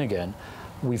back in again.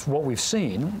 What we've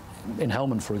seen in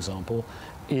Helmand, for example,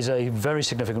 is a very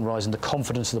significant rise in the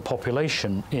confidence of the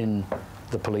population in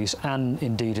the police and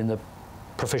indeed in the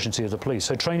proficiency of the police.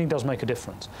 So training does make a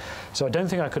difference. So I don't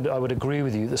think I would agree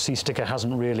with you that Sea Sticker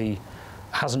hasn't really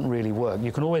worked.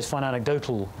 You can always find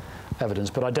anecdotal evidence,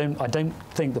 but I don't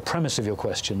think the premise of your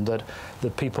question that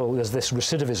there's this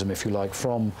recidivism, if you like,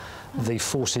 from the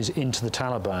forces into the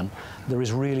Taliban, there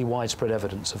is really widespread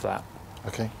evidence of that.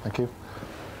 Okay, thank you.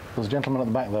 There's a gentleman at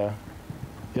the back there.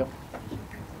 Yep.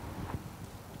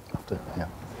 After, yeah.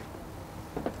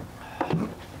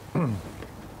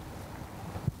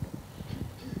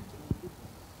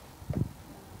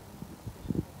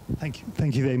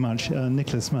 Thank you very much,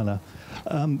 Nicholas Meller.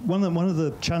 One of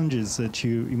the challenges that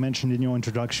you mentioned in your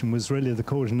introduction was really the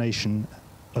coordination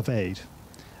of aid.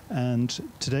 And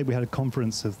today we had a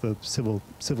conference of the civil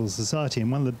society,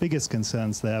 and one of the biggest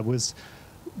concerns there was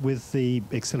with the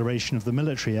acceleration of the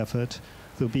military effort,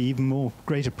 there'll be even more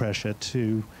greater pressure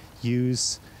to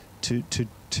use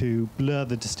to blur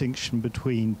the distinction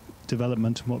between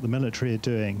development and what the military are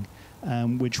doing,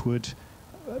 which would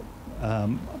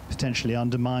potentially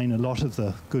undermine a lot of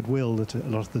the goodwill that a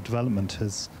lot of the development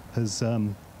has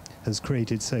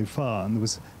created so far, and there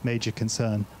was major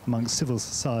concern amongst civil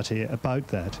society about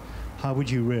that. How would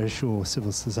you reassure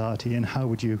civil society, and how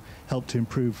would you help to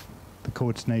improve the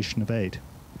coordination of aid?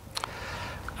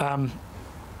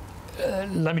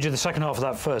 Let me do the second half of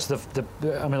that first. I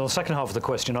mean, on the second half of the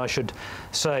question, I should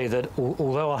say that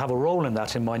although I'll have a role in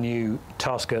that in my new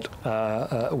task with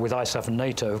ISAF and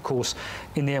NATO, of course,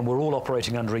 in the end, we're all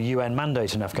operating under a UN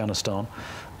mandate in Afghanistan,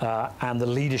 and the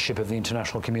leadership of the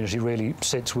international community really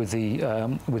sits with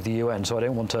the UN. So I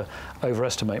don't want to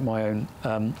overestimate my own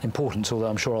importance, although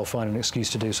I'm sure I'll find an excuse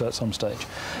to do so at some stage.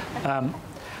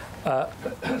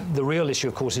 The real issue,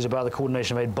 of course, is about the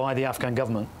coordination of aid by the Afghan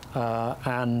government,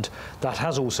 and that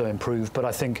has also improved, but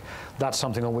I think that's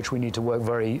something on which we need to work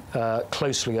very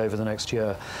closely over the next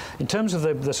year. In terms of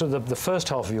the first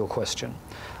half of your question,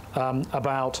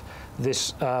 about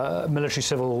this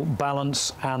military-civil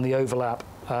balance and the overlap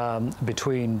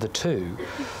between the two,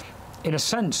 in a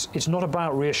sense, it's not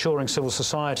about reassuring civil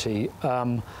society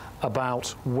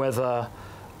about whether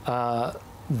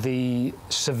the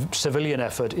civilian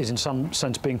effort is in some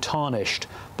sense being tarnished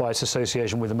by its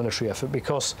association with the military effort,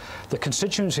 because the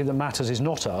constituency that matters is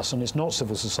not us and it's not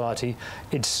civil society,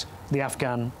 it's the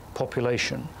Afghan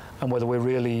population and whether we're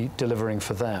really delivering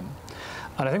for them.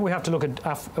 And I think we have to look at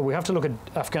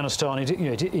Afghanistan.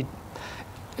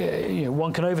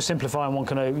 one can oversimplify and one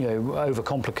can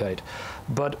overcomplicate,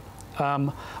 but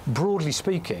broadly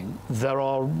speaking, there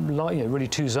are really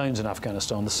two zones in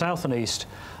Afghanistan. The south and east,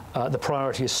 the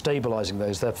priority is stabilising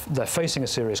those. They're facing a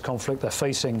serious conflict. They're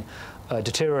facing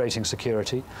deteriorating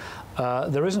security.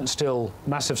 There isn't still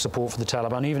massive support for the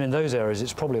Taliban. Even in those areas,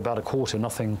 it's probably about a quarter,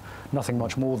 nothing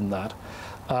much more than that,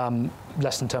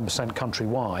 less than 10%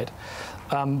 countrywide.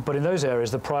 But in those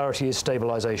areas, the priority is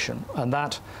stabilisation,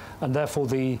 and therefore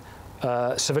the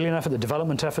civilian effort, the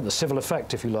development effort, the civil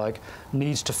effect, if you like,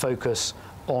 needs to focus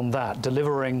on that,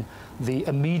 delivering the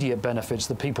immediate benefits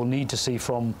that people need to see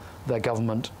from their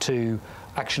government to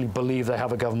actually believe they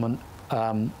have a government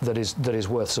that is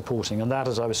worth supporting. And that,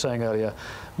 as I was saying earlier,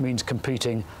 means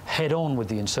competing head-on with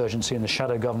the insurgency and the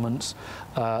shadow governments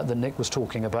that Nick was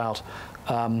talking about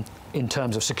in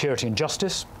terms of security and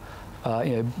justice,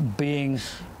 being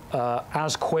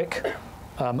as quick,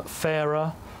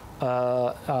 fairer,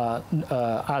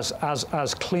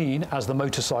 as clean as the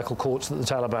motorcycle courts that the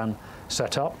Taliban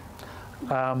set up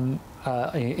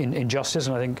in justice.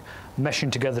 And I think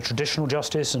meshing together traditional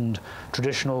justice and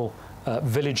traditional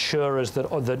village shuras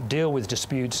that deal with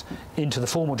disputes into the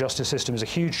formal justice system is a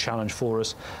huge challenge for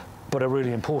us, but a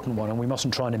really important one, and we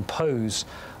mustn't try and impose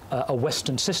a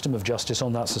Western system of justice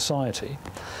on that society.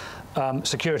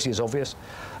 Security is obvious.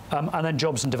 And then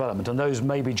jobs and development, and those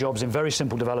may be jobs in very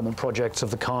simple development projects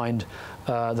of the kind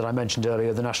that I mentioned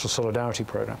earlier, the National Solidarity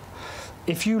Programme.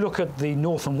 If you look at the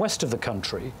north and west of the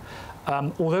country,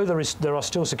 although there are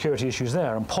still security issues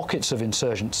there and pockets of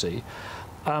insurgency,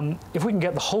 if we can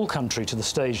get the whole country to the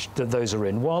stage that those are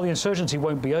in, while the insurgency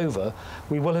won't be over,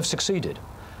 we will have succeeded.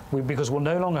 Because we'll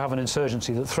no longer have an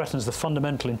insurgency that threatens the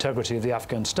fundamental integrity of the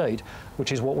Afghan state,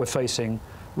 which is what we're facing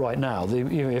right now.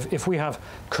 If we have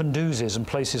Kunduzes and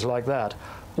places like that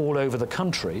all over the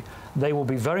country, they will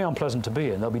be very unpleasant to be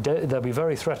in. They'll be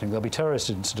very threatening. There'll be terrorist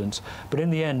incidents. But in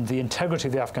the end, the integrity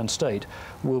of the Afghan state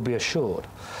will be assured.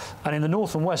 And in the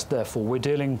north and west, therefore, we're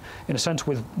dealing, in a sense,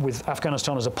 with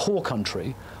Afghanistan as a poor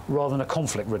country rather than a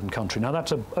conflict-ridden country. Now,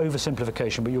 that's an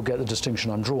oversimplification, but you'll get the distinction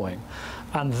I'm drawing.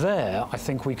 And there, I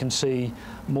think we can see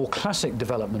more classic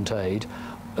development aid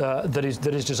that is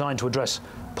designed to address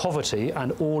poverty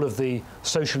and all of the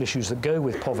social issues that go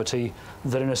with poverty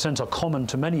that in a sense are common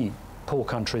to many poor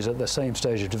countries at the same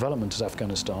stage of development as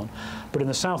Afghanistan. But in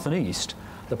the south and east,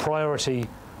 the priority,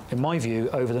 in my view,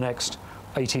 over the next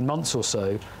 18 months or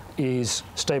so is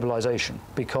stabilisation,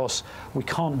 because we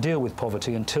can't deal with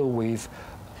poverty until we've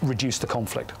reduced the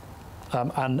conflict.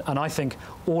 And I think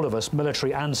all of us,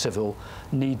 military and civil,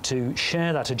 need to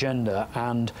share that agenda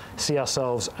and see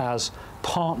ourselves as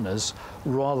partners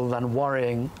rather than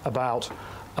worrying about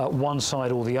one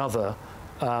side or the other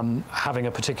having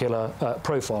a particular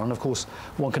profile. And of course,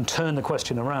 one can turn the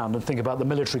question around and think about the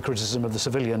military criticism of the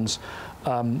civilians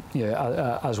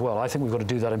as well. I think we've got to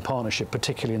do that in partnership,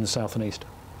 particularly in the south and east.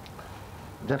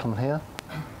 Gentleman here,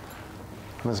 and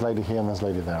there's a lady here, and there's a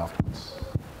lady there afterwards.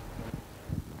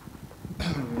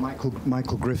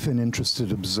 Michael Griffin,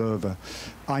 interested observer.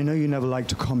 I know you never like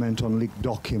to comment on leaked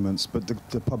documents, but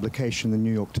the publication in the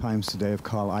New York Times today of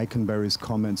Carl Eikenberry's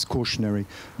comments, cautionary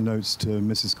notes to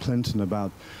Mrs. Clinton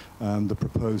about the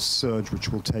proposed surge which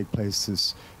will take place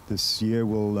this year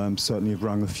will certainly have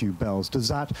rung a few bells. Does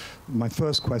that, my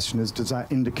first question is, does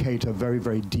that indicate a very,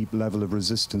 very deep level of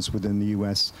resistance within the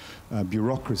US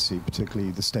bureaucracy,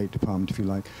 particularly the State Department, if you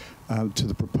like, to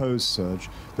the proposed surge?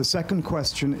 The second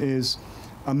question is,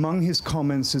 among his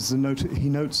comments is he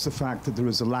notes the fact that there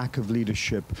is a lack of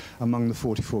leadership among the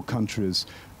 44 countries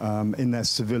in their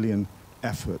civilian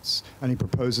efforts, and he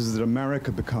proposes that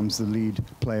America becomes the lead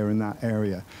player in that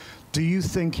area. Do you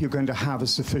think you're going to have a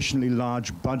sufficiently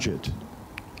large budget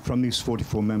from these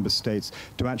 44 member states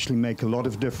to actually make a lot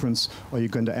of difference, or are you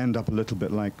going to end up a little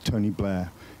bit like Tony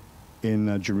Blair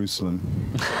in Jerusalem?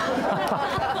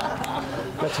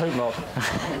 Let's hope not.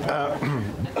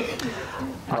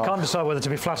 I can't decide whether to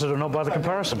be flattered or not by the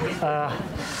comparison. I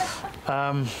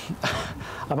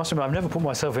must admit, I've never put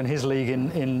myself in his league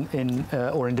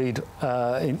or indeed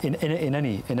in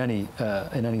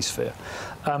any sphere.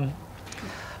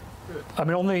 I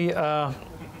mean, on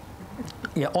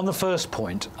the first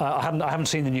point, I haven't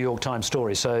seen the New York Times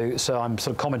story, so I'm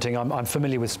sort of commenting. I'm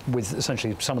familiar with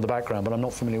essentially some of the background, but I'm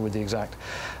not familiar with the exact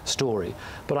story.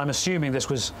 But I'm assuming this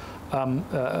was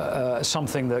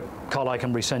something that Carl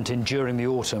Eikenberry sent in during the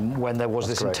autumn, when there was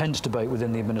this intense debate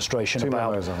within the administration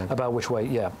about which way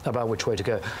to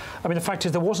go. I mean, the fact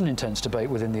is there was an intense debate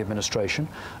within the administration.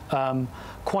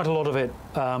 Quite a lot of it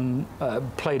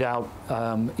played out,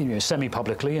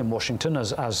 semi-publicly in Washington,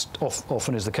 as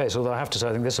often is the case. Although I have to say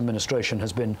I think this administration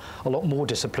has been a lot more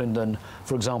disciplined than,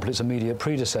 for example, its immediate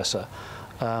predecessor.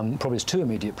 Probably its two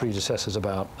immediate predecessors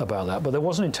about that. But there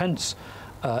was an intense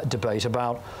debate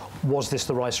about, was this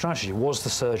the right strategy? Was the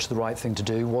surge the right thing to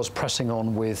do? Was pressing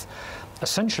on with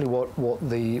essentially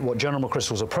what General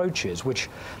McChrystal's approach is, which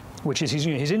is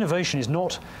his innovation is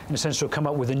not, in a sense, to have come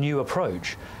up with a new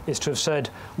approach. It's to have said,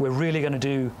 we're really going to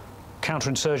do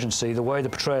counterinsurgency the way the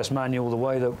Petraeus manual, the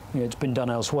way that it's been done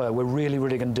elsewhere. We're really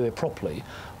going to do it properly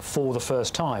for the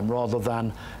first time, rather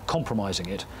than compromising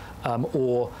it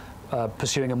or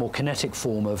pursuing a more kinetic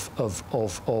form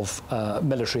of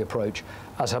military approach,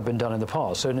 as have been done in the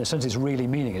past. So in a sense, it's really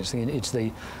meaning it's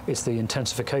the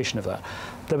intensification of that.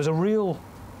 There was a real,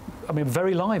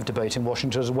 very live debate in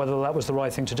Washington as to whether that was the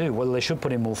right thing to do, whether they should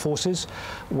put in more forces,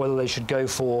 whether they should go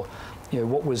for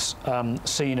what was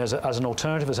seen as an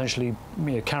alternative, essentially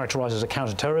characterised as a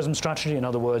counter-terrorism strategy. In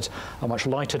other words, a much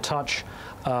lighter touch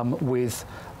with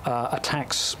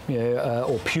attacks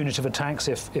or punitive attacks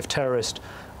if terrorist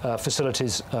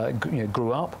facilities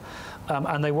grew up.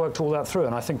 And they worked all that through.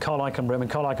 And I think Carl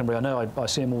Eikenberry, I know I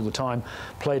see him all the time,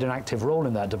 played an active role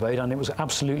in that debate, and it was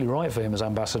absolutely right for him as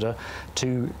ambassador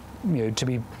to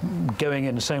be going in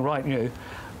and saying, right,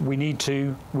 we need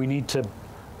to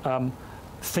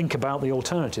think about the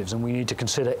alternatives, and we need to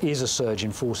consider, is a surge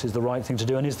in forces the right thing to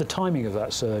do, and is the timing of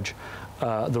that surge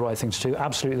the right thing to do?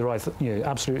 Absolutely the right,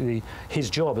 absolutely his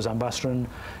job as ambassador. And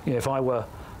if I were,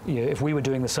 if we were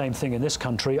doing the same thing in this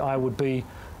country, I would be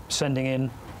sending in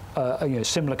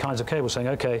similar kinds of cables, saying,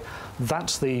 okay,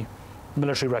 that's the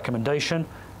military recommendation.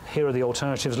 Here are the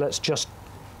alternatives. Let's just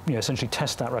essentially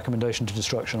test that recommendation to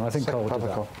destruction. And I think Carl did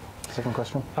that. Second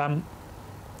question.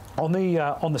 On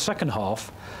the second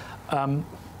half,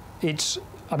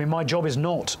 my job is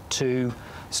not to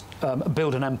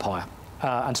build an empire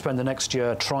and spend the next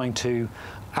year trying to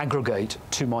aggregate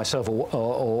to myself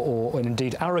or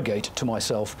indeed arrogate to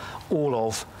myself all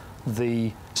of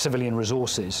the civilian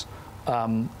resources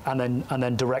and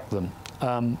then direct them.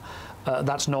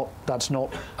 That's not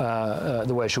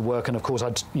the way it should work. And of course,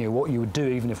 what you would do,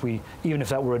 even if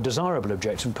that were a desirable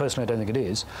objective, and personally I don't think it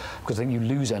is, because I think you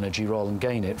lose energy rather than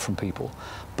gain it from people.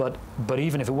 But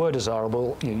even if it were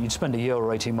desirable, you'd spend a year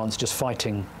or 18 months just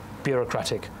fighting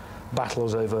bureaucratic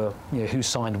battles over who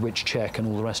signed which check and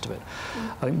all the rest of it.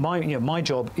 I think my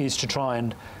job is to try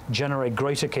and generate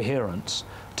greater coherence,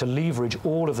 to leverage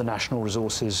all of the national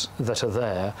resources that are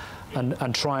there,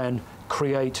 and try and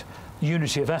create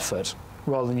unity of effort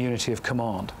rather than unity of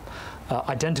command.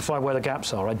 Identify where the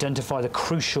gaps are, identify the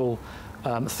crucial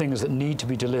things that need to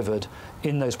be delivered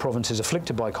in those provinces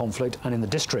afflicted by conflict, and in the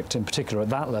district in particular at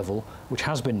that level, which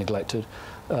has been neglected,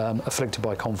 afflicted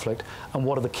by conflict, and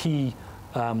what are the key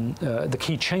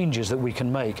changes that we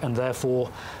can make. And therefore,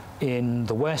 in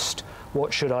the West,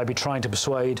 what should I be trying to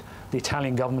persuade the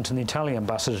Italian government and the Italian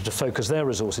ambassador to focus their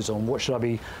resources on? What should I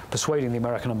be persuading the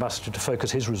American ambassador to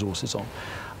focus his resources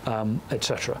on,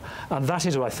 etc. And that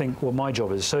is, I think, what my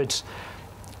job is. So it's,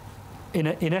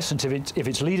 in essence, if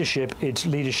it's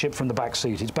leadership from the back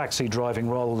seat. It's backseat driving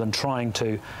rather than trying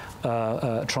to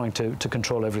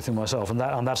control everything myself. And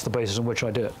that's the basis on which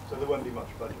I do it. So there won't be much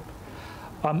budget?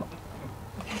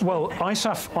 Well,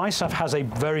 ISAF has a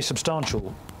very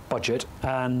substantial budget,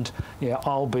 and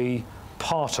I'll be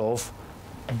part of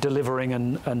delivering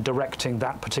and directing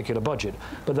that particular budget.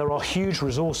 But there are huge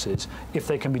resources if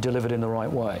they can be delivered in the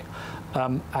right way.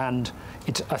 And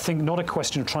it's, I think, not a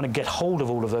question of trying to get hold of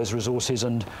all of those resources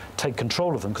and take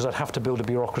control of them, because I'd have to build a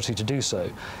bureaucracy to do so.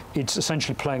 It's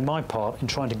essentially playing my part in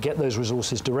trying to get those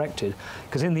resources directed,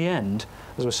 because in the end,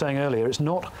 as I was saying earlier, it's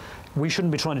not, we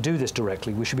shouldn't be trying to do this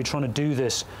directly. We should be trying to do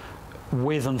this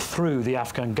with and through the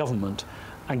Afghan government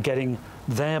and getting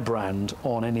their brand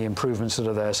on any improvements that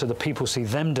are there, so that people see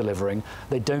them delivering.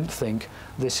 They don't think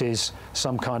this is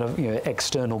some kind of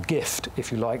external gift,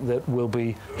 if you like, that will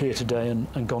be here today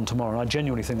and gone tomorrow. And I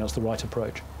genuinely think that's the right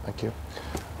approach. Thank you.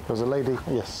 There's a lady.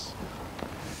 Yes.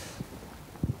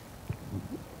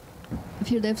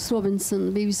 Firdevs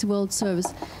Robinson, BBC World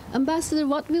Service. Ambassador,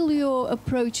 what will your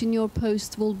approach in your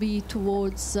post will be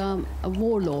towards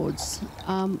warlords?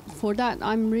 For that,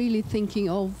 I'm really thinking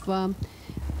of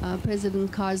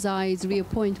President Karzai's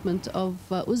reappointment of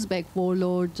Uzbek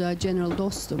warlord General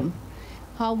Dostum.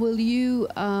 How will you,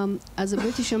 as a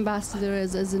British ambassador,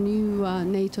 as a new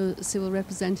NATO civil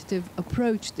representative,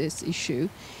 approach this issue?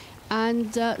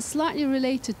 And slightly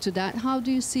related to that, how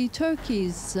do you see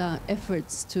Turkey's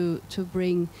efforts to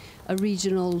bring a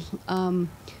regional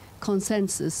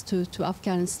consensus to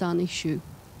Afghanistan issue?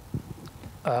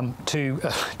 Two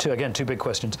big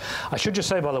questions. I should just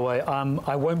say, by the way,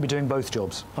 I won't be doing both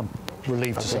jobs. I'm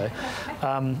relieved to say.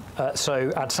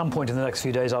 So at some point in the next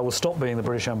few days, I will stop being the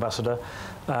British ambassador,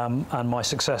 and my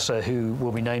successor, who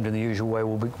will be named in the usual way,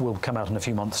 will come out in a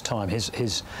few months' time.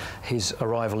 His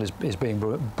arrival is being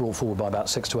brought forward by about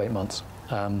 6 to 8 months.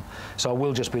 So I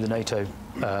will just be the NATO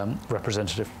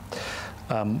representative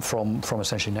from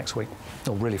essentially next week,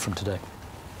 or really from today.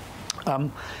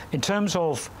 In terms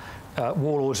of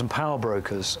warlords and power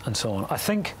brokers and so on, I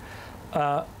think,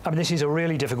 I mean, this is a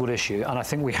really difficult issue, and I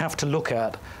think we have to look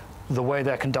at the way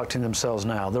they're conducting themselves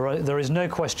now. There is no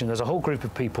question there's a whole group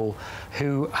of people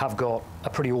who have got a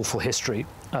pretty awful history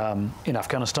in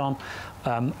Afghanistan,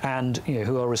 and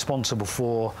who are responsible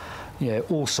for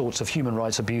all sorts of human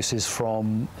rights abuses,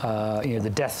 from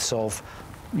the deaths of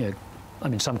I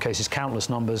mean, in some cases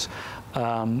countless numbers,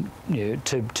 to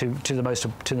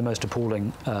the most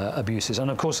appalling abuses. And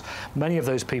of course, many of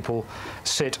those people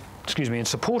sit, in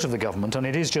support of the government. And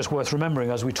it is just worth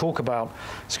remembering, as we talk about,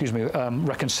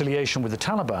 reconciliation with the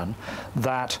Taliban,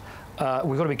 that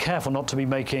we've got to be careful not to be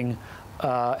making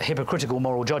hypocritical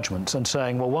moral judgments and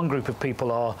saying, well, one group of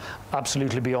people are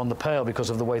absolutely beyond the pale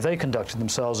because of the way they conducted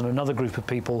themselves, and another group of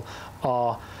people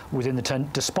are within the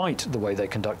tent despite the way they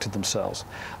conducted themselves.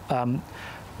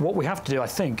 What we have to do, I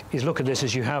think, is look at this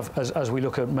as you have, as we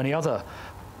look at many other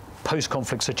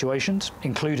post-conflict situations,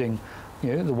 including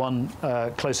the one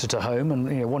closer to home,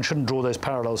 and one shouldn't draw those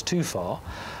parallels too far.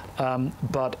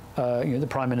 But the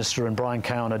Prime Minister and Brian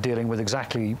Cowen are dealing with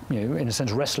exactly, in a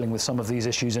sense, wrestling with some of these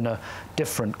issues in a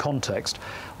different context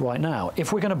right now.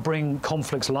 If we're going to bring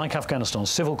conflicts like Afghanistan,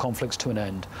 civil conflicts, to an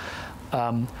end,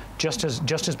 just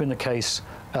as been the case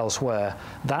elsewhere,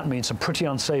 that means some pretty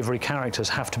unsavoury characters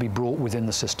have to be brought within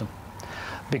the system.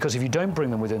 Because if you don't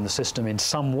bring them within the system in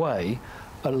some way,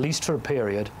 at least for a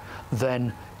period,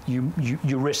 then you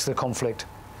risk the conflict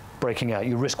breaking out.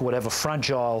 You risk whatever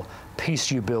fragile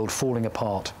peace you build falling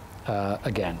apart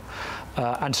again.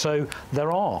 And so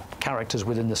there are characters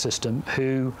within the system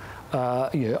who,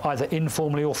 either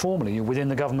informally or formally, within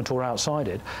the government or outside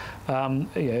it,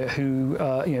 who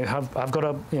have got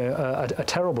a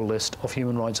terrible list of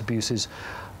human rights abuses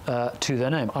to their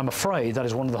name. I'm afraid that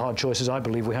is one of the hard choices I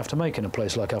believe we have to make in a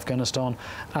place like Afghanistan,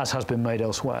 as has been made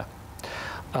elsewhere.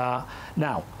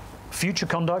 Now, future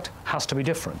conduct has to be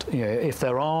different. If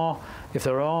there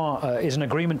is an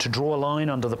agreement to draw a line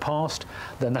under the past,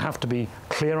 then there have to be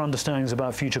clear understandings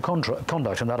about future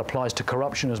conduct, and that applies to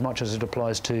corruption as much as it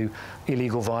applies to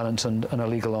illegal violence and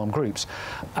illegal armed groups.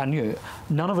 And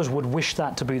none of us would wish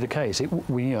that to be the case.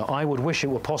 I would wish it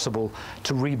were possible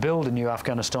to rebuild a new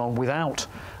Afghanistan without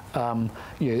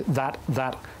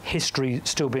that history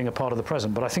still being a part of the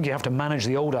present. But I think you have to manage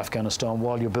the old Afghanistan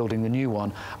while you're building the new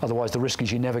one. Otherwise, the risk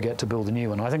is you never get to build the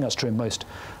new one. I think that's true in most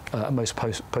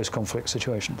post-conflict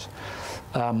situations.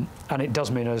 And it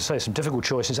does mean, as I say, some difficult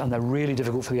choices, and they're really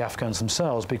difficult for the Afghans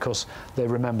themselves because they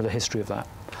remember the history of that.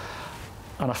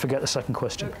 And I forget the second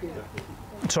question. Turkey.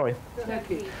 Sorry?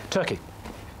 Turkey.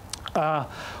 Well,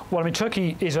 I mean,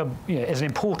 Turkey is an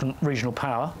important regional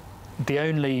power, the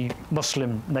only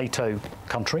Muslim NATO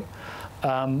country,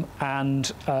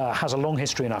 and has a long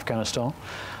history in Afghanistan,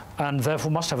 and therefore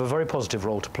must have a very positive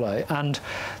role to play. And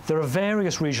there are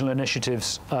various regional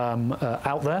initiatives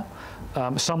out there.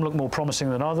 Some look more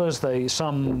promising than others.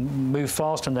 Some move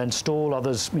fast and then stall.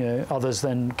 Others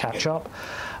then catch up.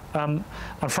 And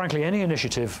frankly, any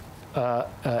initiative,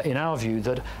 in our view,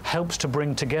 that helps to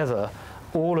bring together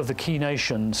all of the key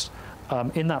nations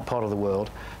in that part of the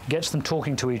world, gets them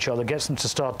talking to each other, gets them to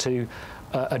start to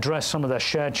address some of their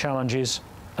shared challenges,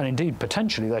 and indeed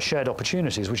potentially their shared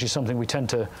opportunities, which is something we tend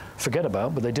to forget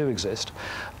about, but they do exist,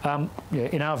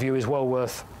 in our view is well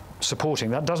worth supporting.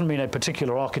 That doesn't mean a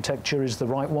particular architecture is the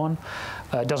right one.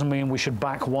 It doesn't mean we should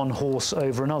back one horse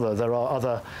over another. There are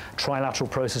other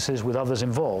trilateral processes with others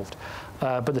involved.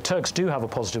 But the Turks do have a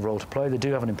positive role to play. They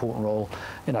do have an important role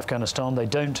in Afghanistan. They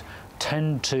don't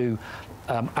tend to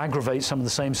aggravate some of the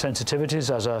same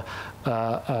sensitivities as a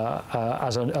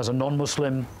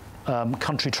non-Muslim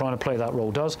country trying to play that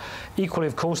role does. Equally,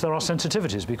 of course, there are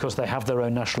sensitivities because they have their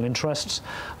own national interests,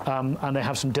 and they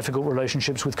have some difficult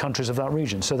relationships with countries of that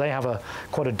region. So they have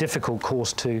quite a difficult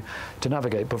course to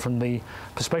navigate. But from the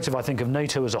perspective, I think, of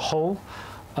NATO as a whole,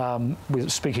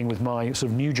 speaking with my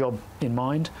sort of new job in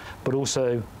mind, but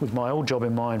also with my old job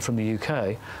in mind from the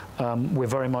UK, we're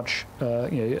very much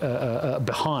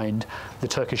behind the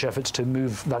Turkish efforts to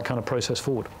move that kind of process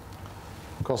forward.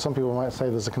 Of course, some people might say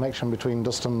there's a connection between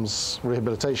Dostum's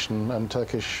rehabilitation and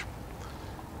Turkish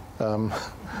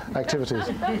activities.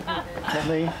 Not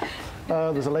me.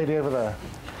 There's a lady over there.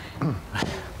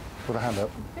 with a hand up.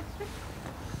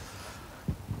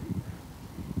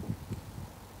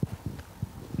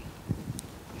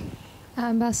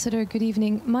 Ambassador, good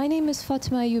evening. My name is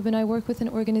Fatima Ayub, and I work with an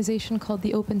organization called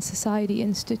the Open Society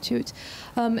Institute.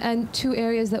 And two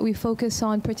areas that we focus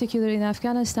on, particularly in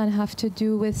Afghanistan, have to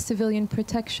do with civilian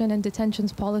protection and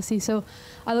detentions policy. So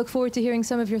I look forward to hearing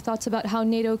some of your thoughts about how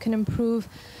NATO can improve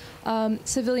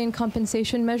civilian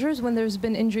compensation measures when there's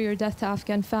been injury or death to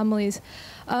Afghan families.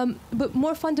 But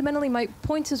more fundamentally, my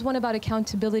point is one about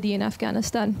accountability in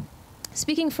Afghanistan.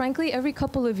 Speaking frankly, every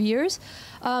couple of years,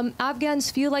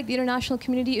 Afghans feel like the international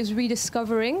community is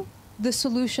rediscovering the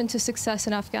solution to success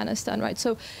in Afghanistan, right?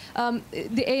 So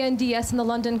the ANDS and the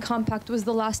London Compact was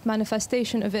the last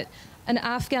manifestation of it, an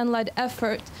Afghan-led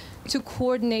effort to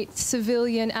coordinate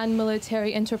civilian and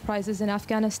military enterprises in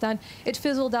Afghanistan. It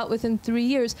fizzled out within 3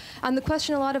 years. And the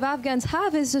question a lot of Afghans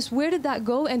have is just, where did that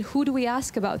go and who do we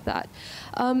ask about that?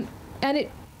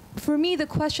 For me, the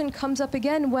question comes up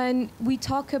again when we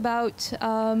talk about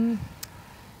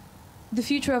the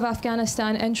future of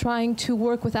Afghanistan and trying to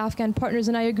work with Afghan partners.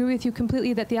 And I agree with you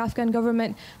completely that the Afghan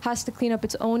government has to clean up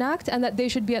its own act and that they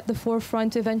should be at the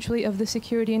forefront eventually of the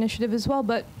security initiative as well.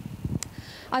 But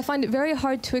I find it very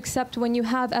hard to accept when you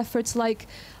have efforts like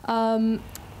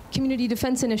community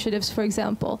defense initiatives, for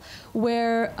example,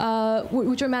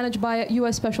 which are managed by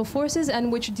U.S. Special Forces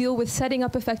and which deal with setting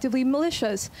up effectively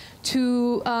militias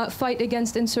to fight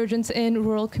against insurgents in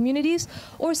rural communities,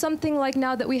 or something like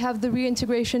now that we have the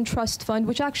Reintegration Trust Fund,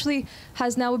 which actually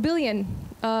has now $1 billion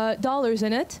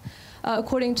in it,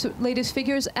 according to latest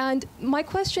figures. And my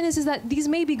question is that these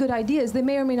may be good ideas, they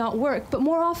may or may not work, but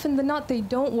more often than not, they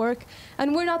don't work,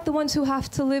 and we're not the ones who have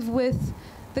to live with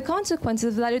the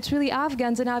consequences of that. It's really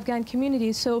Afghans and Afghan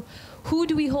communities. So who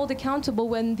do we hold accountable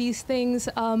when these things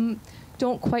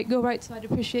don't quite go right? So I'd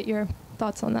appreciate your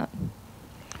thoughts on that.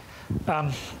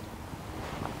 I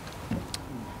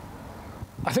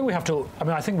think we have to,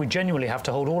 I think we genuinely have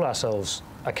to hold all ourselves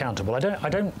accountable. I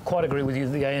don't quite agree with you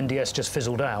that the ANDS just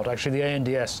fizzled out. Actually, the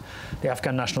ANDS, the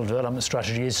Afghan National Development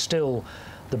Strategy, is still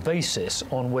the basis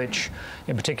on which,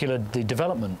 in particular, the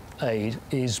development aid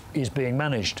is being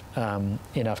managed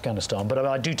in Afghanistan. But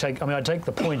I take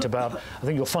the point about, I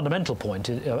think your fundamental point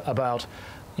about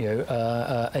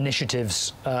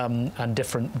initiatives and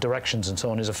different directions and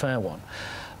so on is a fair one.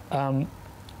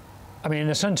 In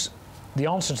a sense, the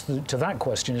answer to that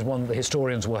question is one that the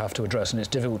historians will have to address, and it's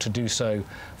difficult to do so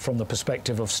from the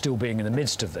perspective of still being in the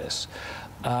midst of this.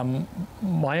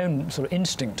 My own sort of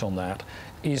instinct on that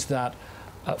is that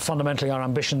fundamentally our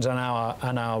ambitions and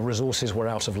our resources were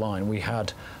out of line. We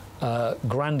had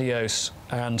grandiose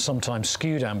and sometimes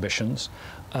skewed ambitions,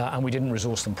 and we didn't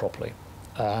resource them properly.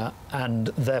 And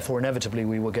therefore, inevitably,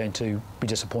 we were going to be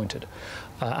disappointed.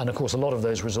 And of course, a lot of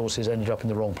those resources ended up in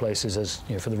the wrong places, as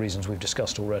for the reasons we've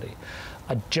discussed already.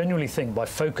 I genuinely think by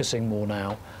focusing more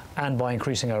now and by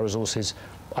increasing our resources,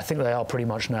 I think they are pretty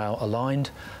much now aligned,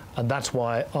 and that's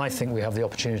why I think we have the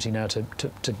opportunity now to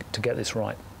get this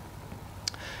right.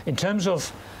 In terms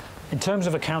of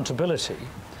accountability,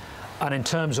 and in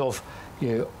terms of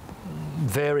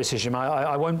various issues,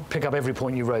 I won't pick up every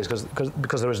point you raised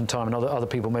because there isn't time, and other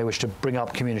people may wish to bring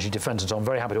up community defence and so on. I'm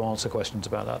very happy to answer questions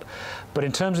about that. But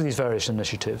in terms of these various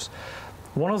initiatives,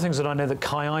 one of the things that I know that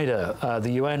Qaeda,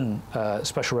 the UN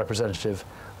Special Representative,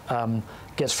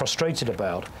 gets frustrated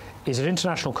about is at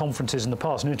international conferences in the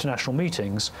past and international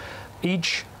meetings,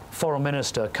 each foreign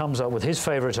minister comes up with his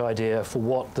favourite idea for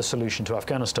what the solution to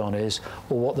Afghanistan is,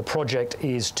 or what the project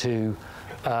is to,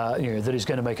 that is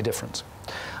going to make a difference.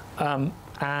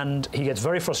 And he gets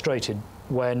very frustrated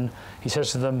when he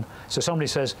says to them, so somebody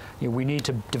says, we need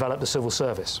to develop the civil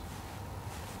service.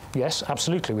 Yes,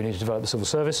 absolutely, we need to develop the civil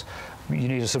service. You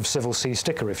need a sort of civil C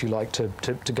sticker, if you like, to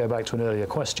go back to an earlier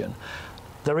question.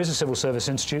 There is a civil service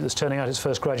institute that's turning out its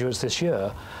first graduates this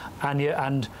year,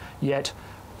 and yet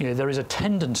there is a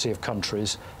tendency of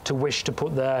countries to wish to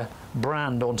put their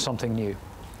brand on something new.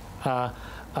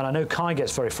 And I know Kai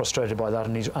gets very frustrated by that,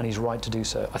 and he's right to do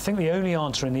so. I think the only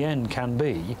answer in the end can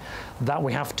be that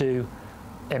we have to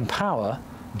empower,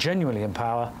 genuinely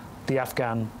empower, the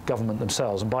Afghan government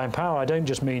themselves. And by empower, I don't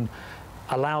just mean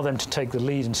allow them to take the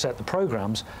lead and set the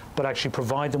programs, but actually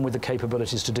provide them with the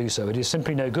capabilities to do so. It is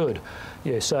simply no good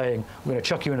saying, we're going to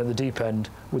chuck you in at the deep end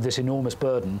with this enormous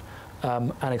burden,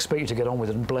 and expect you to get on with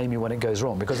it and blame you when it goes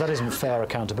wrong, because that isn't fair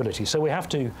accountability. So we have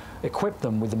to equip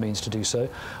them with the means to do so.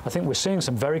 I think we're seeing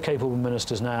some very capable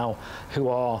ministers now who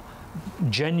are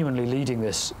genuinely leading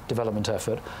this development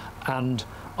effort, and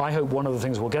I hope one of the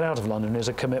things we'll get out of London is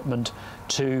a commitment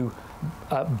to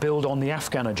build on the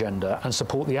Afghan agenda and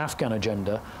support the Afghan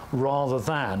agenda rather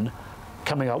than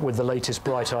coming up with the latest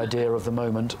bright idea of the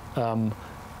moment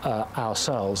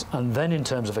ourselves. And then in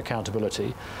terms of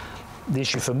accountability, the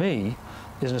issue for me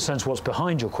is in a sense what's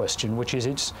behind your question, which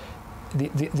is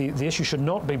the issue should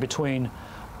not be between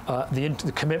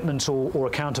the commitments or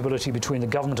accountability between the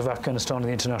government of Afghanistan and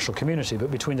the international community,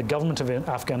 but between the government of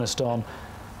Afghanistan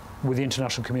with the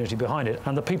international community behind it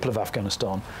and the people of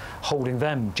Afghanistan, holding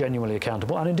them genuinely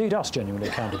accountable, and indeed us genuinely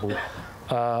accountable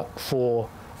for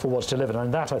what's delivered.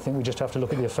 And that, I think, we just have to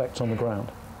look at the effects on the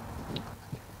ground.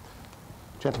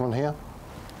 Gentleman here.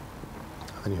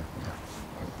 And you.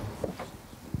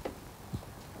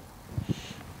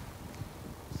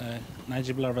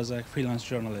 Najib Larvazak, freelance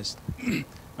journalist.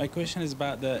 My question is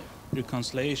about the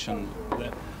reconciliation.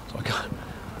 The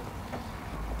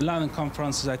London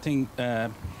conference is, I think,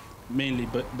 mainly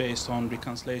based on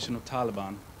reconciliation of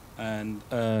Taliban, and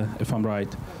if I'm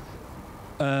right.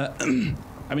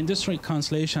 I mean, this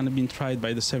reconciliation had been tried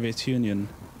by the Soviet Union,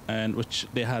 and which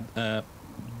they had a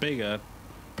bigger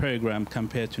program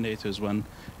compared to NATO's one,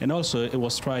 and also it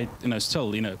was tried,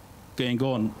 still, going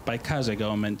on by Kazakh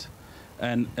government,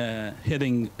 and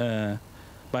heading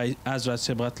by Azrat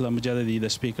Sebratullah Mujadidi, the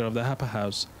Speaker of the Upper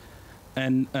House,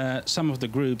 and some of the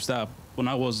groups that, when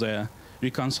I was there,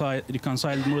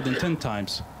 reconciled more than 10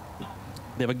 times.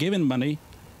 They were given money,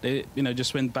 they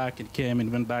just went back and came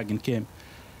and went back and came.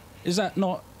 Is that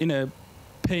not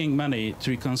paying money to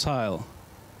reconcile?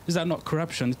 Is that not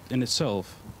corruption in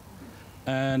itself?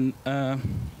 And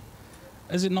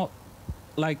is it not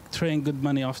like throwing good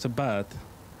money after bad?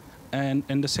 And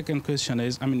the second question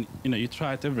is, I mean, you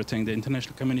tried everything, the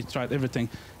international community tried everything.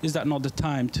 Is that not the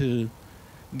time to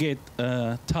get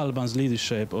Taliban's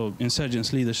leadership or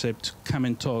insurgents' leadership to come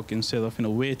and talk instead of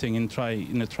waiting and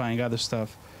trying other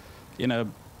stuff,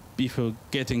 before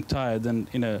getting tired, and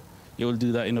you will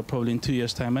do that probably in 2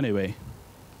 years' time anyway.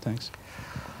 Thanks.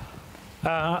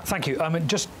 Thank you. I mean,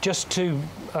 just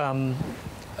on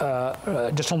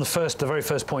the very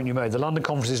first point you made, the London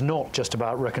conference is not just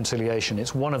about reconciliation.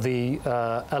 It's one of the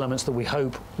elements that we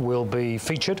hope will be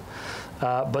featured,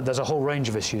 but there's a whole range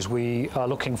of issues. We are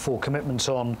looking for commitments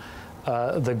on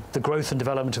the growth and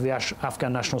development of the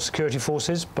Afghan National Security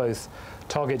Forces, both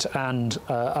targets and,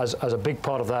 as a big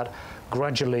part of that,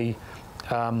 gradually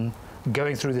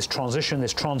going through this transition,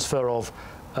 this transfer of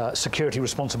security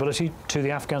responsibility to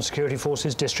the Afghan security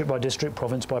forces, district by district,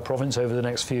 province by province, over the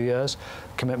next few years.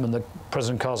 Commitment that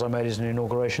President Karzai made in an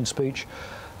inauguration speech.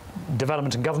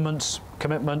 Development and government's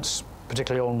commitments,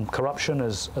 particularly on corruption,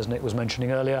 as Nick was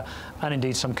mentioning earlier, and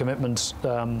indeed some commitments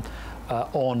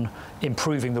on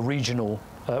improving the regional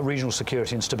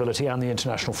security and stability and the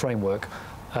international framework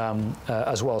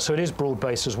as well. So it is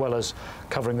broad-based as well as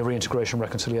covering the reintegration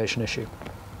reconciliation issue.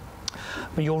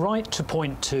 But you're right to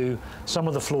point to some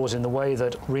of the flaws in the way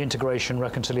that reintegration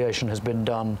reconciliation has been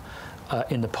done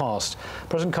in the past.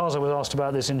 President Karzai was asked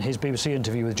about this in his BBC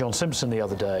interview with John Simpson the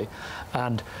other day,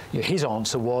 and his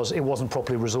answer was it wasn't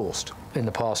properly resourced in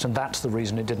the past, and that's the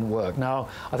reason it didn't work. Now,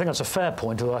 I think that's a fair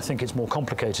point, although I think it's more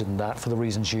complicated than that for the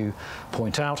reasons you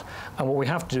point out. And what we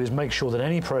have to do is make sure that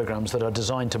any programs that are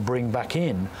designed to bring back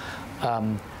in,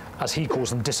 as he calls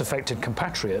them, disaffected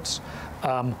compatriots,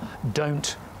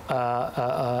 don't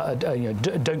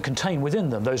contain within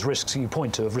them those risks that you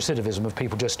point to of recidivism, of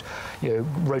people just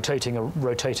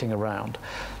rotating around.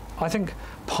 I think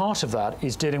part of that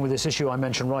is dealing with this issue I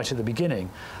mentioned right at the beginning,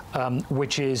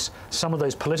 which is some of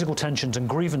those political tensions and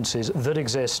grievances that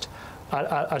exist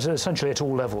essentially at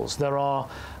all levels. There are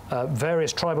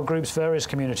various tribal groups, various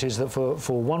communities that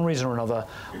for one reason or another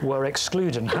were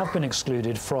excluded and have been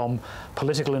excluded from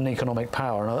political and economic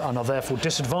power and are therefore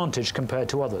disadvantaged compared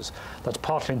to others. That's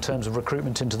partly in terms of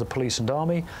recruitment into the police and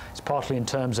army. It's partly in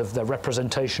terms of their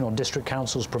representation on district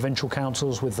councils, provincial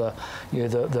councils, with the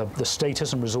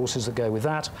status and resources that go with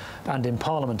that, and in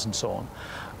parliament and so on.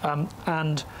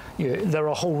 There are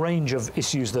a whole range of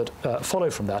issues that follow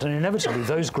from that, and inevitably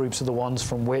those groups are the ones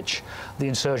from which the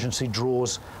insurgency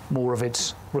draws more of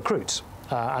its recruits.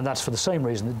 And that's for the same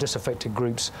reason that disaffected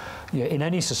groups in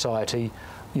any society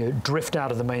drift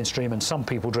out of the mainstream, and some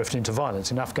people drift into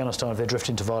violence. In Afghanistan, if they drift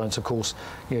into violence, of course,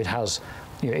 it has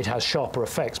sharper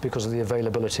effects because of the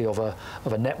availability of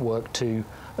a network to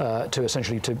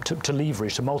essentially to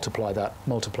leverage, to multiply that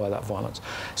violence.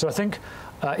 So I think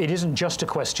it isn't just a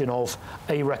question of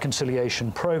a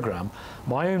reconciliation program.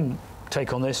 My own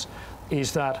take on this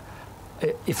is that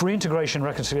if reintegration and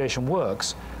reconciliation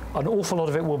works, an awful lot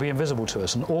of it will be invisible to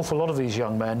us. An awful lot of these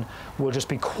young men will just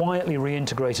be quietly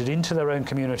reintegrated into their own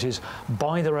communities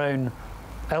by their own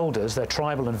elders, their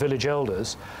tribal and village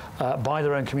elders, by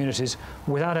their own communities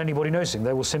without anybody noticing.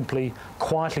 They will simply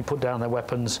quietly put down their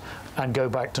weapons and go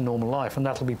back to normal life. And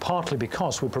that'll be partly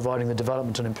because we're providing the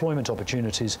development and employment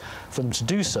opportunities for them to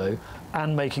do so,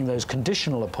 and making those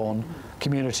conditional upon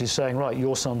communities saying, right,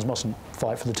 your sons mustn't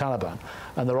fight for the Taliban.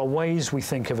 And there are ways we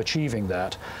think of achieving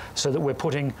that so that we're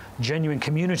putting genuine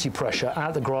community pressure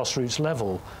at the grassroots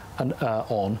level and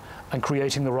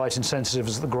creating the right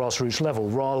incentives at the grassroots level,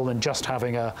 rather than just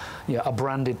having a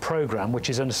branded program, which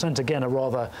is in a sense again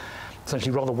a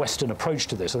essentially rather Western approach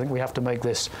to this. I think we have to make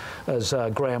this, as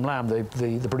Graham Lamb,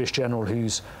 the British general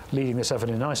who's leading this effort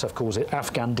in ISAF, calls it,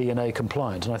 Afghan DNA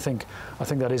compliant, and I think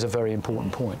that is a very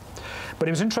important point. But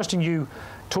it was interesting you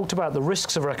talked about the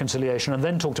risks of reconciliation and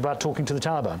then talked about talking to the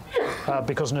Taliban,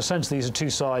 because in a sense these are two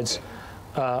sides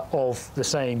of the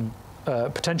same,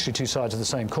 potentially two sides of the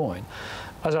same coin.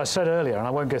 As I said earlier, and I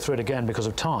won't go through it again because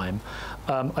of time,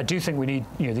 I do think we need,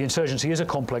 the insurgency is a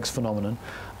complex phenomenon.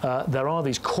 There are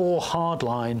these core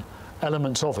hardline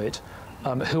elements of it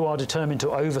who are determined to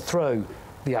overthrow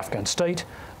the Afghan state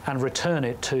and return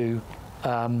it to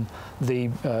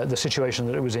the situation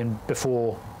that it was in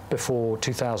before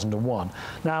 2001.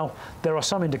 Now, there are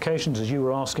some indications, as you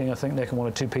were asking, I think Nick and one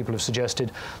or two people have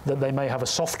suggested, that they may have a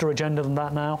softer agenda than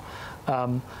that now.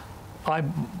 I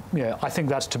think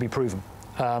that's to be proven.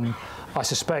 I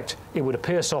suspect it would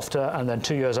appear softer, and then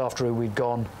 2 years after we'd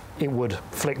gone, it would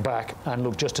flick back and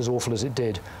look just as awful as it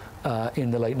did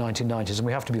in the late 1990s, and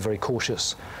we have to be very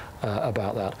cautious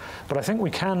about that. But I think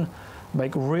we can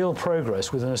make real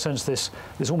progress with, in a sense, this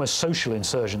almost social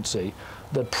insurgency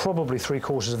that probably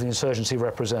 3/4 of the insurgency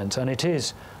represents. And it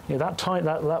is,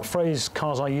 that phrase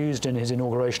Karzai used in his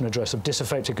inauguration address of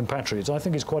disaffected compatriots, I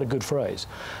think is quite a good phrase,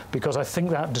 because I think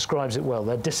that describes it well.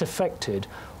 They're disaffected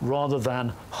rather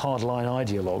than hardline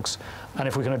ideologues. And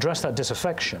if we can address that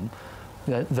disaffection,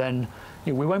 then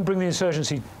we won't bring the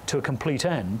insurgency to a complete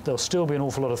end. There'll still be an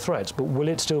awful lot of threats, but will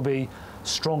it still be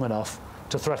strong enough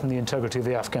to threaten the integrity of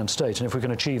the Afghan state? And if we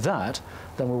can achieve that,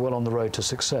 then we're well on the road to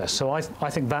success. So I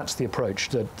think that's the approach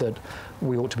that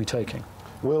we ought to be taking.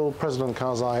 Will President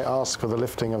Karzai ask for the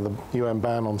lifting of the UN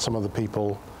ban on some of the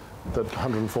people, that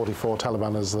 144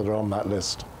 Talibaners that are on that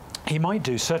list? He might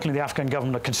do. Certainly the Afghan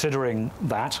government are considering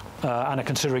that and are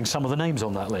considering some of the names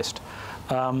on that list.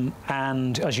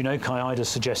 And as you know, Kai Ida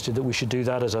suggested that we should do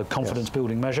that as a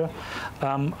confidence-building measure.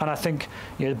 And I think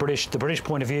the British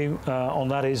point of view on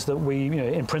that is that we,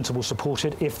 in principle, support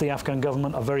it if the Afghan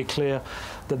government are very clear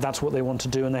that that's what they want to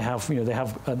do, and they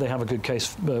have a good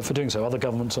case for doing so. Other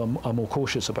governments are more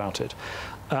cautious about it.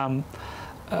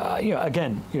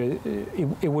 Again,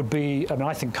 it would be. I mean,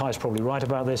 I think Kai's probably right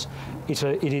about this.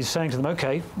 It is saying to them,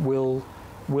 okay, we'll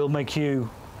make you,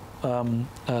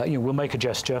 we'll make a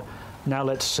gesture. Now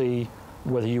let's see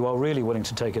whether you are really willing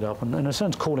to take it up. And in a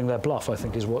sense, calling their bluff, I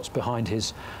think, is what's behind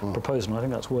his proposal. And I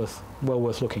think that's well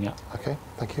worth looking at. Okay,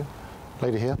 thank you.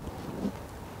 Lady here.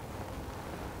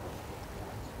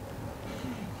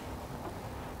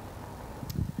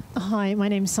 Hi, my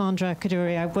name's Sandra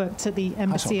Kaduri. I worked at the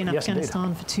embassy in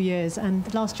Afghanistan for 2 years,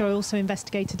 and last year I also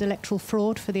investigated electoral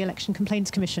fraud for the Election Complaints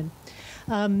Commission.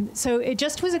 So it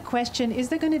just was a question, is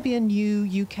there going to be a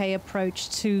new UK approach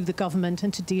to the government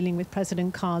and to dealing with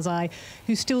President Karzai,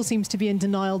 who still seems to be in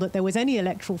denial that there was any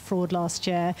electoral fraud last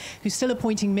year, who's still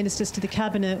appointing ministers to the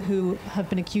cabinet who have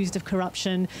been accused of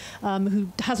corruption, who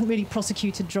hasn't really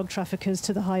prosecuted drug traffickers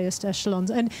to the highest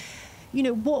echelons? And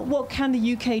what can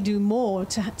the UK do more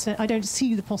to I don't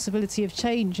see the possibility of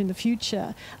change in the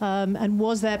future. And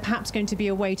was there perhaps going to be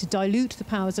a way to dilute the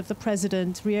powers of the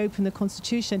president, reopen the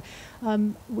constitution?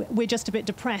 We're just a bit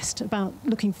depressed about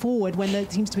looking forward when there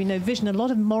seems to be no vision. A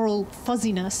lot of moral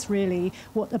fuzziness, really,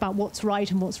 about what's right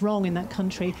and what's wrong in that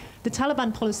country. The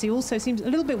Taliban policy also seems a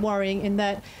little bit worrying in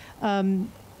that, the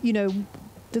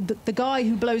guy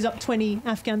who blows up 20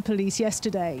 Afghan police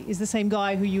yesterday is the same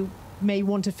guy who you may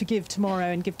want to forgive tomorrow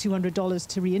and give $200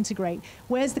 to reintegrate.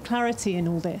 Where's the clarity in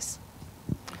all this?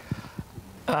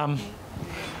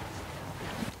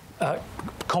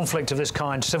 Conflict of this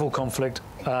kind, civil conflict,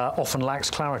 often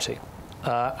lacks clarity.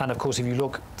 And of course, if you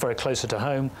look very closer to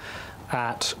home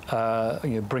at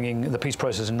bringing the peace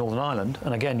process in Northern Ireland,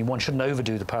 and again, one shouldn't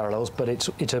overdo the parallels, but it's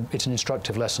an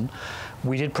instructive lesson.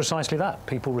 We did precisely that.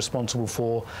 People responsible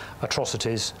for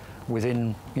atrocities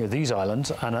within these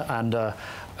islands and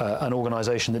an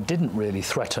organisation that didn't really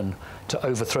threaten to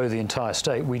overthrow the entire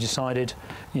state, we decided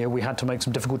we had to make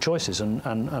some difficult choices, and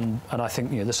I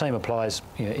think the same applies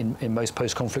in most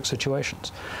post-conflict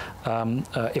situations.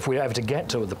 If we're ever to get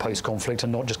to the post-conflict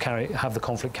and not just have the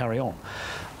conflict carry on.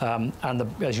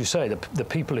 As you say, the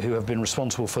people who have been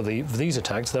responsible for these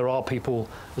attacks, there are people,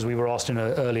 as we were asked in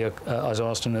an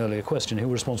earlier question, who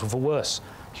were responsible for worse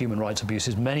human rights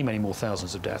abuses, many more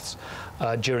thousands of deaths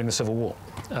during the Civil War,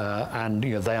 and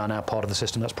they are now part of the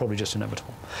system. That's probably just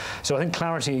inevitable. So I think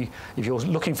clarity, if you're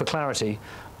looking for clarity,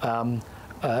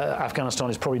 Afghanistan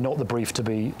is probably not the brief to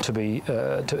be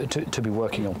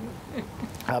working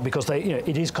on, because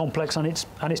it is complex and it's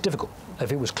difficult.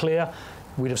 If it was clear,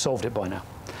 we'd have solved it by now.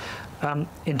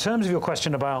 In terms of your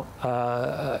question about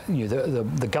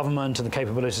the government and the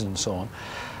capabilities and so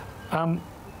on,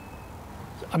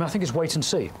 I think it's wait and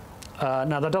see.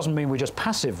 Now, that doesn't mean we're just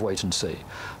passive wait and see,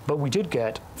 but we did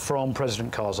get from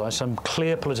President Karzai some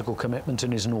clear political commitment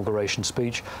in his inauguration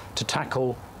speech to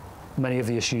tackle many of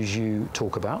the issues you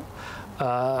talk about.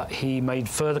 He made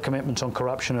further commitments on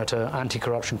corruption at an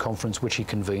anti-corruption conference which he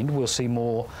convened. We'll see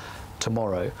more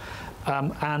tomorrow.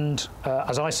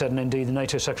 As I said, and indeed the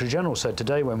NATO Secretary General said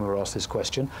today when we were asked this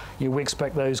question, we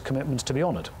expect those commitments to be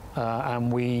honoured,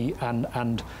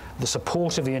 and the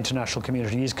support of the international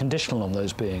community is conditional on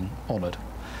those being honoured.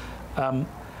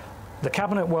 The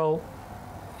cabinet, well,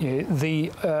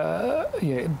 the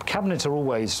cabinets are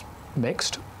always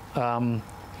mixed.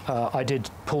 I did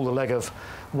pull the leg of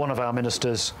one of our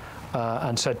ministers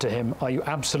and said to him, "Are you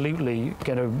absolutely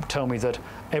going to tell me that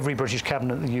every British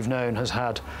cabinet that you've known has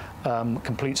had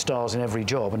complete stars in every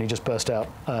job?" And he just burst out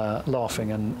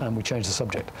laughing, and we changed the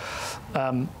subject.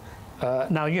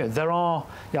 Now, there are,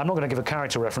 I'm not going to give a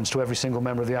character reference to every single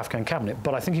member of the Afghan cabinet,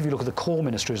 but I think if you look at the core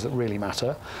ministries that really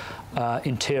matter,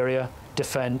 interior,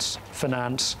 defence,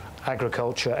 finance,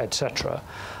 agriculture, etc.,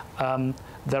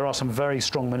 there are some very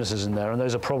strong ministers in there, and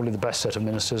those are probably the best set of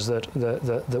ministers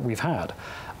that we've had.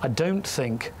 I don't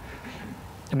think,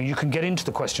 you can get into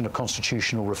the question of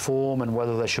constitutional reform and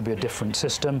whether there should be a different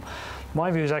system.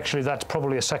 My view is actually that's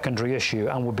probably a secondary issue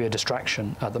and would be a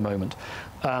distraction at the moment.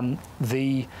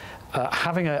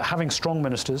 Having strong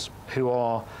ministers who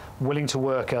are willing to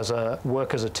work as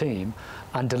a team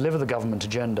and deliver the government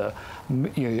agenda,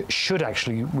 we should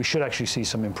actually see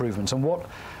some improvements. And what,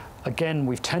 again,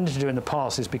 we've tended to do in the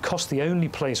past is, because the only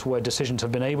place where decisions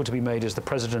have been able to be made is the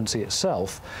presidency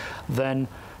itself, then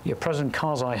President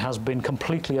Karzai has been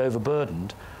completely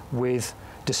overburdened with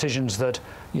decisions that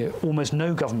almost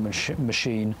no government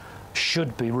machine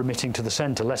should be remitting to the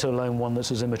centre, let alone one that's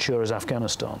as immature as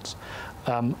Afghanistan's.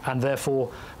 And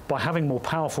therefore, by having more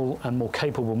powerful and more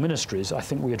capable ministries, I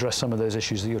think we address some of those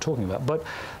issues that you're talking about. But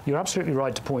you're absolutely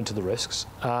right to point to the risks.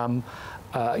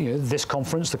 This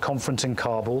conference, the conference in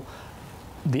Kabul,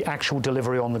 the actual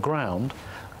delivery on the ground,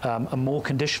 a more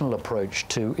conditional approach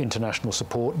to international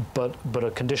support, but a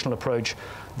conditional approach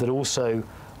that also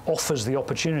offers the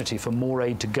opportunity for more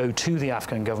aid to go to the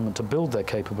Afghan government to build their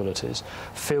capabilities,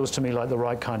 feels to me like the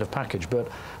right kind of package. But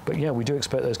yeah, we do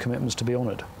expect those commitments to be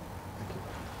honoured.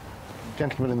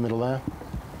 Gentleman in the middle there.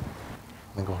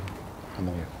 Then go on. And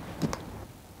then you.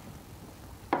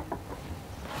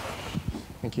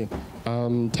 Thank you.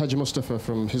 Taji Mustafa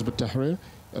from Hizb ut-Tahrir,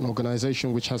 an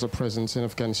organisation which has a presence in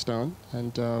Afghanistan.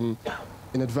 And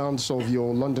in advance of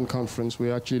your London conference,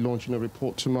 we're actually launching a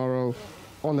report tomorrow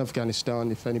on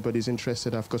Afghanistan. If anybody's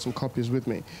interested, I've got some copies with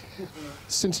me.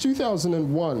 Since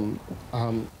 2001,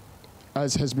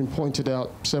 as has been pointed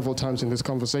out several times in this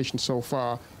conversation so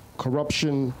far,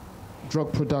 corruption,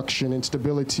 drug production,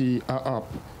 instability are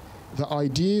up. The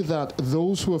idea that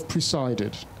those who have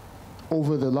presided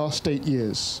over the last 8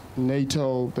 years,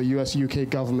 NATO, the US, UK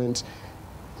government,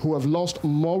 who have lost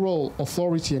moral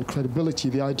authority and credibility,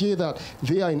 the idea that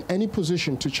they are in any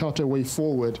position to chart a way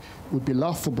forward would be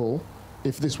laughable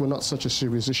if this were not such a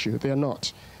serious issue. They are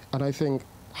not. And I think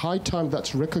high time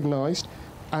that's recognized,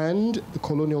 and the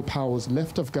colonial powers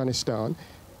left Afghanistan,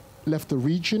 left the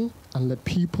region, and let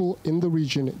people in the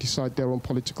region decide their own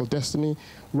political destiny,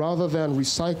 rather than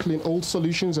recycling old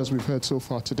solutions, as we've heard so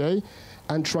far today,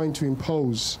 and trying to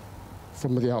impose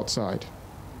from the outside.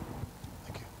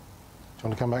 Thank you. Do you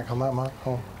want to come back on that, Mark?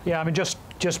 Or? Yeah, just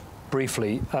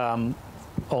briefly on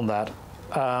that.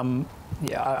 I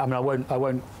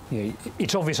won't.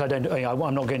 It's obvious I'm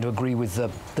not going to agree with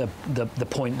the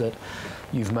point that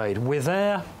you've made. We're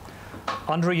there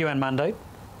under a UN mandate,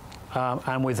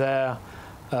 and we're there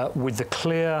with the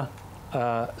clear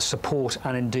support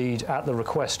and indeed at the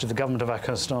request of the government of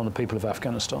Afghanistan and the people of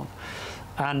Afghanistan.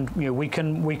 And we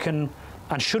can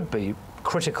and should be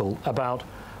critical about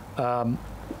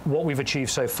what we've achieved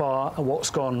so far and what's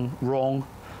gone wrong.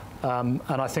 And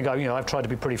I think I've tried to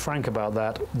be pretty frank about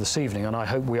that this evening, and I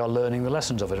hope we are learning the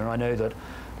lessons of it. And I know that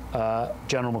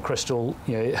General McChrystal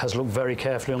has looked very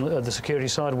carefully on the security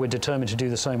side. We're determined to do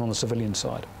the same on the civilian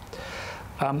side.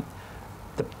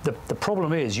 The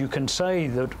problem is, you can say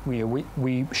that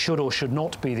we should or should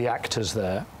not be the actors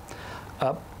there,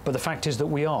 but the fact is that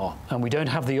we are, and we don't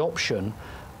have the option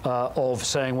of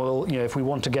saying, well, if we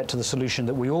want to get to the solution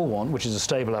that we all want, which is a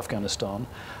stable Afghanistan,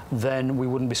 then we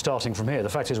wouldn't be starting from here. The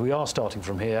fact is we are starting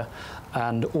from here,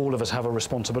 and all of us have a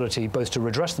responsibility both to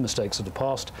redress the mistakes of the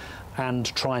past and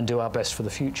try and do our best for the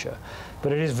future.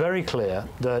 But it is very clear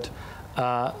that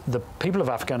the people of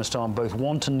Afghanistan both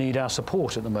want and need our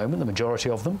support at the moment, the majority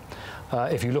of them.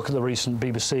 If you look at the recent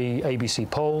BBC, ABC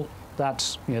poll,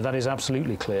 that is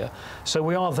absolutely clear. So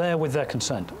we are there with their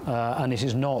consent, and it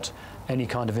is not any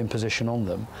kind of imposition on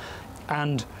them.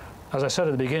 And as I said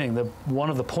at the beginning, one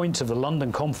of the points of the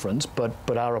London conference, but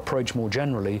our approach more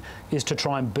generally, is to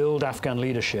try and build Afghan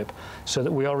leadership so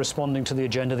that we are responding to the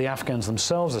agenda the Afghans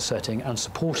themselves are setting and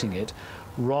supporting it,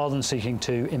 rather than seeking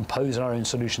to impose our own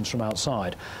solutions from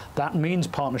outside. That means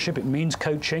partnership, it means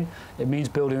coaching, it means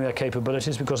building their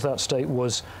capabilities, because that state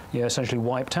was essentially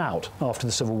wiped out after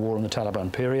the civil war and the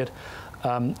Taliban period.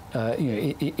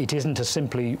 It isn't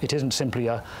simply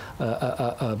a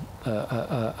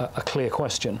clear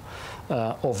question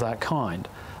of that kind,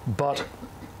 but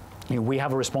we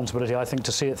have a responsibility, I think,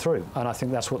 to see it through, and I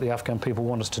think that's what the Afghan people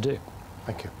want us to do.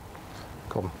 Thank you.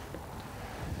 Gordon.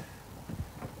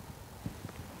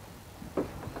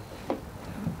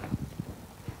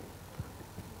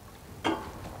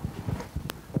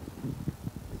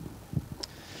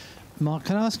 Mark,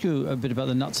 can I ask you a bit about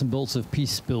the nuts and bolts of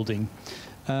peace building?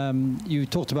 You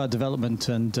talked about development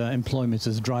and employment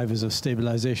as drivers of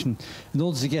stabilization. In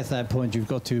order to get to that point, you've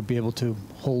got to be able to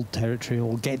hold territory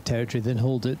or get territory, then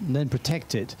hold it, and then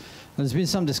protect it. And there's been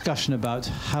some discussion about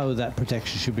how that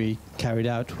protection should be carried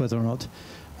out, whether or not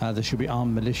there should be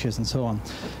armed militias and so on.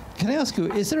 Can I ask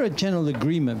you, is there a general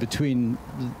agreement between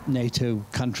NATO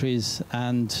countries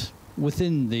and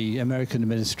within the American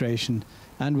administration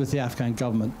and with the Afghan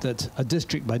government that a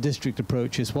district-by-district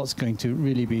approach is what's going to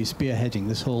really be spearheading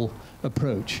this whole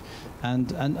approach?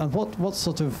 And what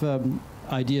sort of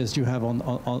ideas do you have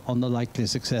on the likely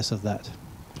success of that?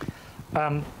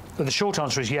 The short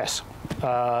answer is yes.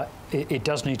 It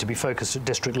does need to be focused at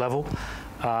district level.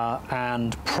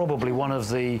 And probably one of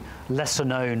the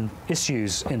lesser-known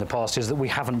issues in the past is that we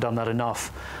haven't done that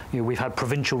enough. We've had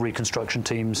provincial reconstruction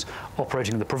teams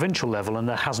operating at the provincial level, and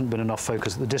there hasn't been enough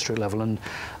focus at the district level. And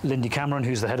Lindy Cameron,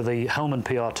 who's the head of the Helmand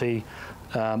PRT,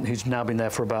 who's now been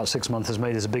there for about 6 months, has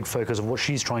made this a big focus of what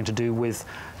she's trying to do with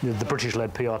the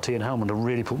British-led PRT in Helmand, to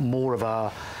really put more of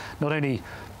our, not only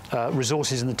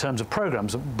resources in the terms of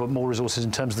programs, but more resources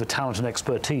in terms of the talent and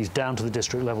expertise down to the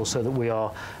district level, so that we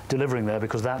are delivering there,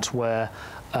 because that's where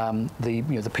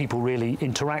the people really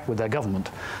interact with their government.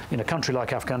 In a country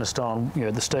like Afghanistan,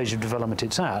 the stage of development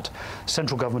it's at,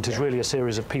 central government is really a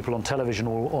series of people on television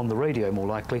or on the radio, more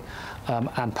likely,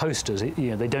 and posters.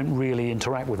 They don't really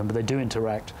interact with them, but they do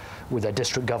interact with their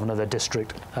district governor, their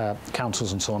district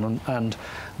councils, and so on. And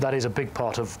that is a big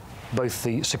part of both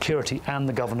the security and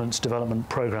the governance development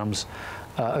programs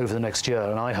over the next year,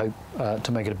 and I hope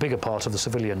to make it a bigger part of the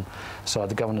civilian side,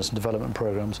 the governance and development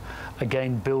programs.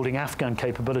 Again, building Afghan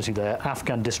capability there,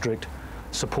 Afghan district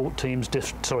support teams,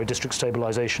 district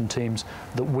stabilization teams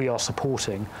that we are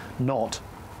supporting, not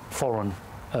foreign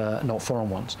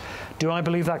ones. Do I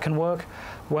believe that can work?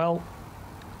 Well,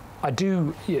 I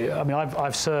do. I mean,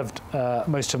 I've served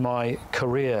most of my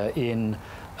career in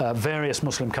various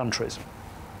Muslim countries.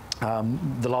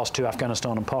 The last two,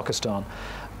 Afghanistan and Pakistan,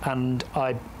 and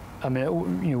I mean,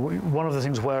 one of the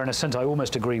things where, in a sense, I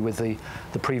almost agree with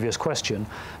the previous question,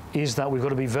 is that we've got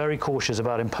to be very cautious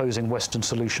about imposing Western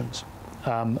solutions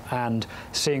and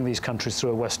seeing these countries through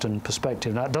a Western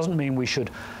perspective. Now, that doesn't mean we should,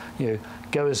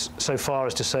 go so far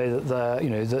as to say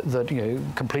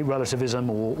that complete relativism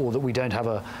or that we don't have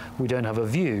a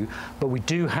view, but we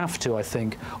do have to, I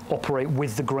think, operate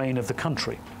with the grain of the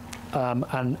country.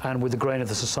 And with the grain of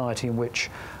the society in which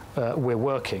we're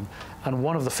working. And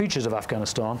one of the features of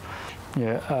Afghanistan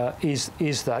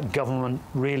is that government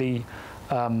really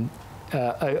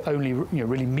only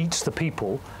really meets the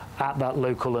people at that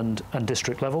local and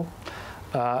district level.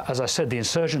 As I said, the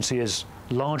insurgency is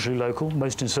largely local.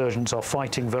 Most insurgents are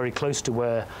fighting very close to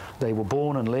where they were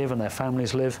born and live and their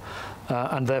families live.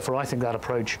 And therefore, I think that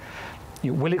approach,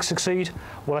 will it succeed?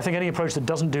 Well, I think any approach that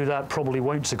doesn't do that probably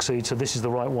won't succeed. So this is the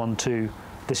right one to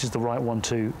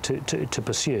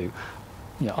pursue.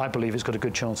 I believe it's got a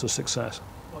good chance of success.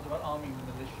 What about arming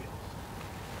the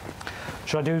militias?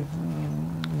 Should I do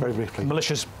very briefly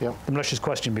militias? Yeah. The militias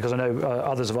question, because I know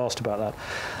others have asked about that.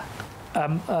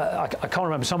 I can't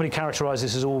remember. Somebody characterised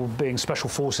this as all being special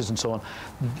forces and so on.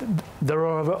 There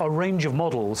are a range of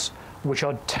models which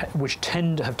have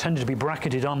tended to be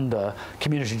bracketed under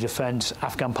community defence,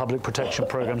 Afghan public protection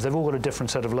programs. They've all got a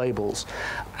different set of labels,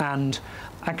 and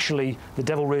actually, the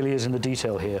devil really is in the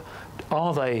detail here.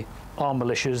 Are they armed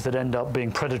militias that end up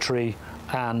being predatory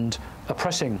and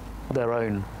oppressing their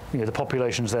own, the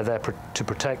populations they're there to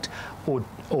protect,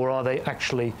 or are they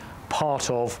actually part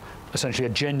of essentially a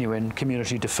genuine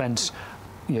community defence,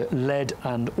 led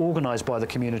and organised by the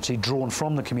community, drawn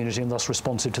from the community, and thus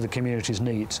responsive to the community's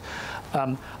needs?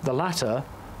 The latter,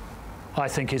 I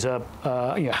think, has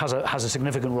a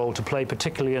significant role to play,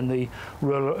 particularly in the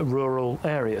rural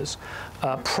areas.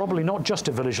 Probably not just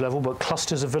at village level, but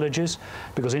clusters of villages,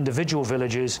 because individual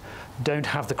villages don't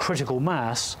have the critical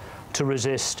mass to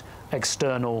resist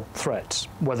external threats,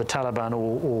 whether Taliban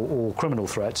or criminal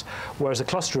threats, whereas a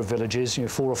cluster of villages,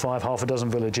 4 or 5, half a dozen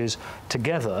villages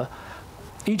together,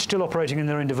 each still operating in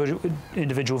their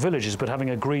individual villages, but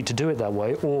having agreed to do it that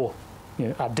way, or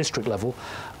at district level,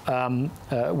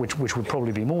 which would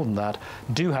probably be more than that,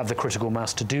 do have the critical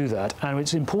mass to do that. And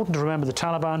it's important to remember the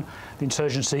Taliban, the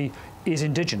insurgency, is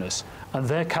indigenous, and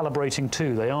they're calibrating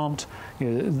too. They aren't,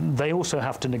 they also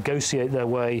have to negotiate their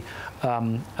way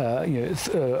through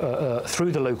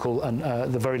the local and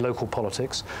the very local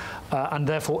politics, and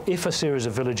therefore if a series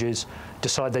of villages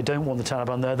decide they don't want the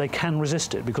Taliban there, they can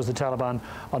resist it, because the Taliban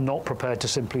are not prepared to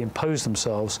simply impose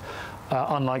themselves,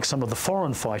 unlike some of the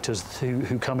foreign fighters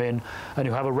who come in and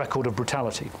who have a record of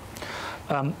brutality.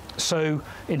 So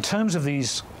in terms of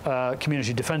these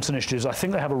community defence initiatives, I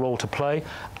think they have a role to play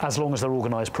as long as they're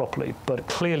organised properly. But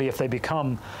clearly, if they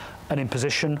become an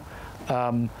imposition,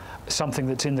 something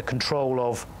that's in the control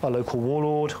of a local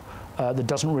warlord, that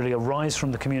doesn't really arise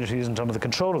from the community, isn't under the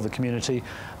control of the community,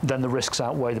 then the risks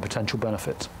outweigh the potential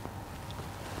benefits.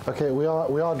 Okay, we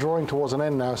are drawing towards an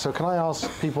end now, so can I ask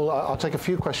people, I'll take a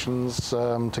few questions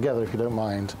together if you don't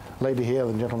mind. Lady here,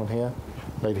 then gentleman here,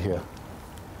 lady here.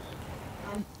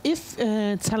 If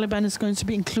Taliban is going to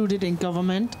be included in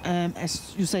government,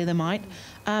 as you say they might,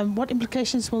 what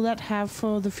implications will that have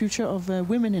for the future of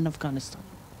women in Afghanistan?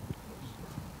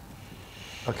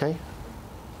 Okay,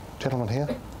 gentleman here.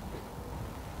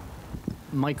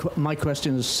 My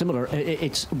question is similar.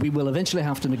 We will eventually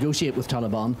have to negotiate with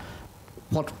Taliban.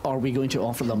 What are we going to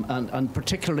offer them? And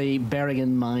particularly bearing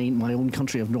in mind my own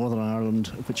country of Northern Ireland,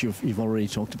 which you've already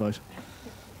talked about.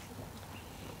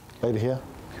 Lady here.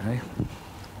 Okay.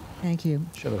 Thank you.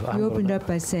 You opened up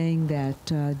by saying that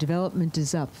development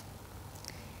is up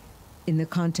in the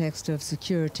context of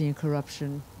security and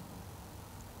corruption.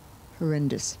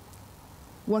 Horrendous.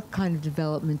 What kind of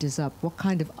development is up? What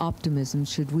kind of optimism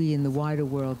should we in the wider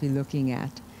world be looking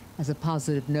at as a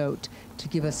positive note to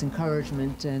give us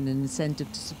encouragement and an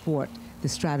incentive to support the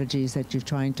strategies that you're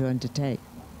trying to undertake?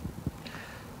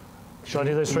 Shall I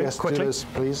do those three quickly? Do this,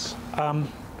 please.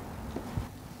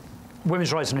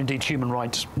 Women's rights and indeed human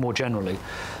rights more generally.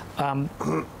 I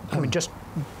mean, just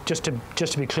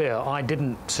to be clear, I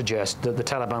didn't suggest that the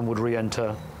Taliban would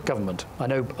re-enter government. I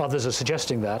know others are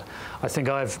suggesting that. I think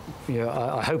I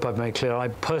hope I've made clear I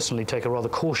personally take a rather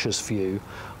cautious view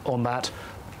on that,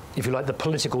 if you like, the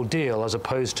political deal as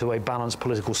opposed to a balanced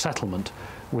political settlement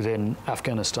within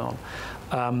Afghanistan.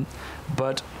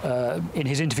 But in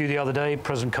his interview the other day,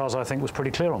 President Karzai, I think, was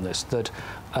pretty clear on this, that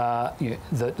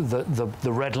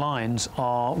the red lines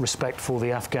are respect for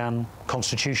the Afghan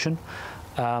constitution,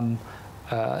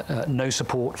 no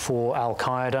support for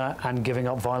al-Qaeda, and giving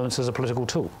up violence as a political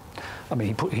tool. I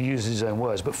mean, he uses his own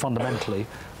words, but fundamentally,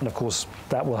 and of course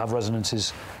that will have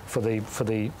resonances for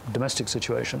the domestic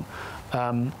situation.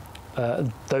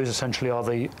 Those essentially are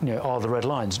the red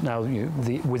lines. Now,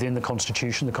 within the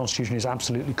Constitution is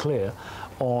absolutely clear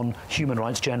on human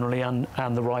rights generally and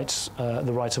the rights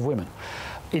of women.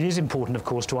 It is important, of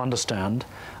course, to understand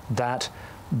that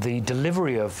the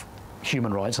delivery of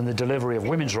human rights and the delivery of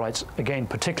women's rights, again,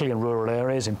 particularly in rural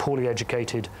areas, in poorly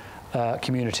educated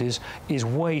communities, is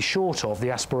way short of the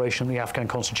aspiration the Afghan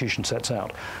constitution sets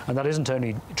out. And that isn't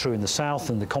only true in the south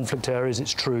and the conflict areas,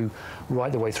 it's true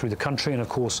right the way through the country. And of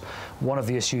course, one of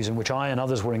the issues in which I and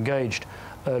others were engaged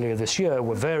earlier this year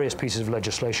were various pieces of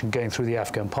legislation going through the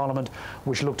Afghan parliament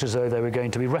which looked as though they were going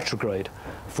to be retrograde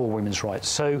for women's rights.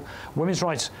 So women's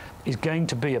rights is going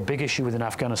to be a big issue within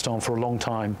Afghanistan for a long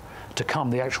time to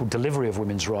come, the actual delivery of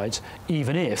women's rights,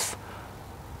 even if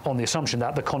on the assumption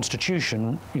that the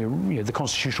Constitution, the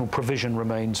constitutional provision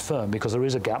remains firm, because there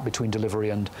is a gap between delivery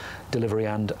and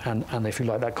if you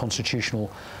like, that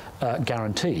constitutional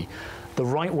guarantee. The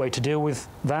right way to deal with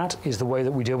that is the way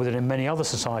that we deal with it in many other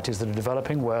societies that are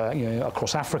developing, where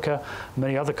across Africa,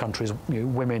 many other countries,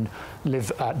 women live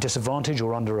at disadvantage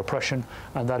or under oppression,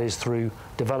 and that is through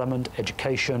development,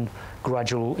 education,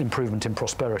 gradual improvement in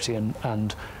prosperity,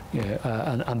 and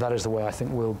that is the way I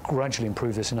think we'll gradually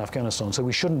improve this in Afghanistan. So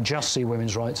we shouldn't just see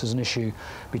women's rights as an issue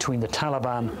between the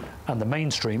Taliban and the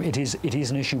mainstream. It is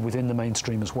an issue within the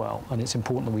mainstream as well, and it's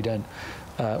important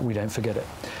that we don't forget it.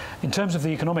 In terms of the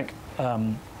economic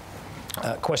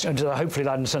question, hopefully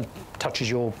that in a sense touches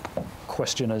your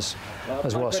question as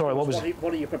well. Sorry, what was?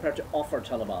 What are you prepared to offer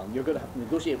Taliban? You're going to have to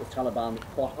negotiate with Taliban.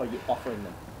 What are you offering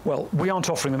them? Well, we aren't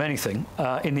offering them anything.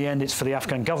 In the end, it's for the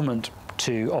Afghan government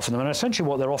to offer them. And essentially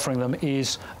what they're offering them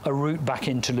is a route back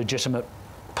into legitimate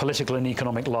political and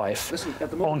economic life. Listen,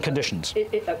 at the moment, on conditions.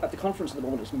 At the conference at the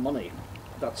moment, it's money.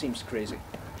 That seems crazy.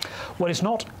 Well, it's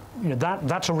not.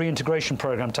 That's a reintegration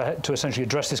program to essentially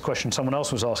address this question someone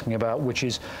else was asking about, which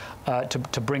is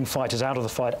to bring fighters out of the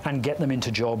fight and get them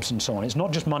into jobs and so on. It's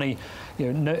not just money.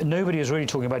 Nobody is really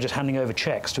talking about just handing over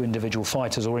checks to individual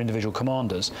fighters or individual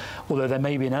commanders, although there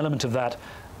may be an element of that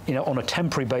on a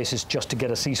temporary basis, just to get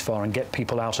a ceasefire and get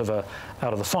people out of the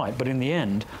fight. But in the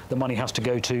end, the money has to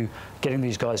go to getting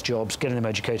these guys jobs, getting them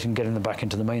educated, and getting them back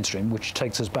into the mainstream, which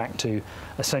takes us back to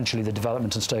essentially the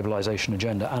development and stabilisation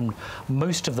agenda. And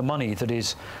most of the money that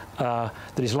is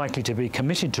likely to be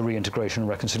committed to reintegration and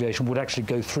reconciliation would actually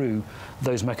go through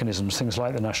those mechanisms, things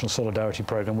like the National Solidarity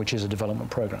Programme, which is a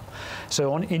development programme.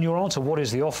 So in your answer, what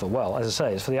is the offer? Well, as I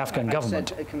say, it's for the Afghan government.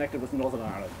 Said connected with Northern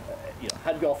Ireland.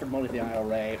 Had you offered money to the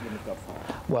IRA, it wouldn't have got far.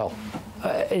 Well,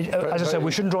 as I said,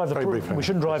 we shouldn't drive the.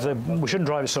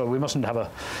 Sorry, we mustn't have a.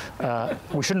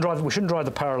 We shouldn't drive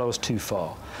the parallels too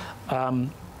far. I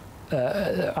mean,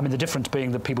 the difference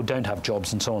being that people don't have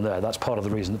jobs and so on. That's part of the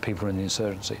reason that people are in the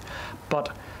insurgency. But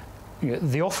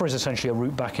the offer is essentially a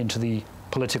route back into the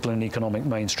political and economic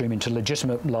mainstream, into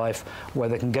legitimate life, where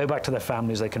they can go back to their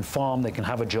families, they can farm, they can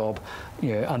have a job,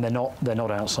 and they're not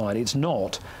outside. It's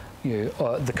not.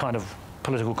 The kind of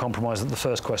political compromise that the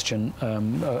first question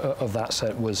of that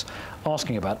set was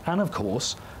asking about. And of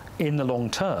course, in the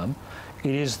long term,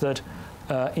 it is that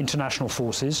international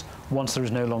forces, once there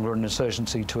is no longer an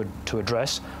insurgency to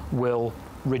address, will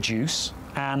reduce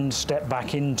and step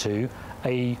back into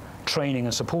a training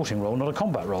and supporting role, not a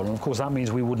combat role. And of course, that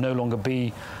means we would no longer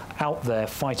be out there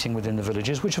fighting within the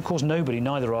villages, which of course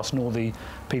neither us nor the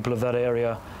people of that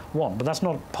area want. But that's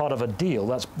not part of a deal.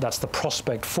 That's the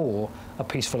prospect for a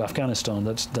peaceful Afghanistan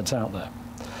that's out there.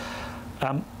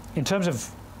 In terms of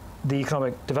the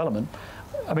economic development,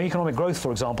 I mean, economic growth,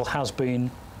 for example, has been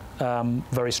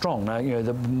very strong. Now,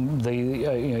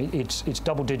 it's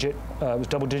double digit. It was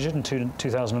double digit in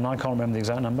 2009. I can't remember the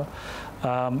exact number.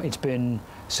 It's been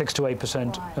 6 to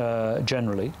 8%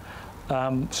 generally.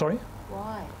 Sorry?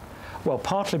 Why? Well,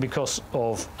 partly because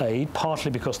of aid,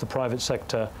 partly because the private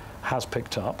sector has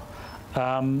picked up,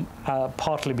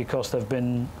 partly because there's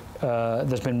been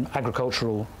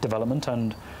agricultural development,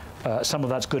 and some of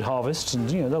that's good harvests, and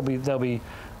there'll be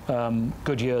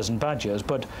good years and bad years,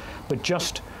 but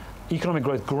just economic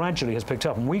growth gradually has picked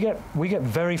up, and we get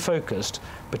very focused,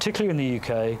 particularly in the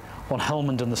UK, on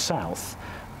Helmand and the south,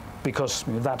 because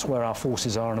that's where our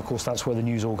forces are, and of course that's where the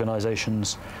news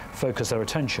organisations focus their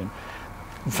attention.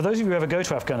 For those of you who ever go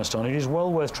to Afghanistan, it is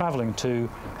well worth travelling to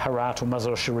Herat or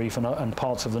Mazar-e-Sharif and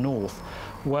parts of the north,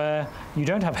 where you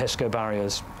don't have HESCO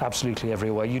barriers absolutely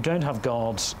everywhere. You don't have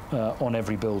guards on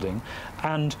every building.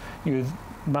 And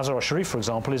Mazar-e-Sharif, for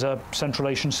example, is a Central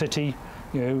Asian city,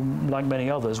 like many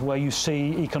others, where you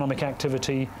see economic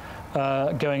activity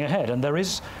going ahead. And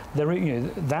that's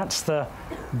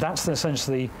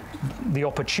essentially the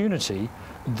opportunity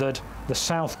that the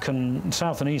South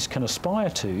and East can aspire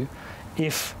to,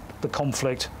 if the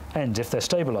conflict ends, if they're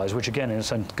stabilised, which again, in a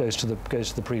sense, goes to the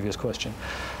previous question.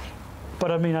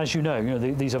 But I mean, as you know,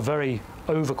 these are very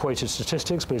overquoted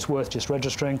statistics, but it's worth just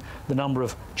registering the number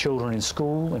of children in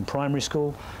school, in primary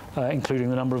school, including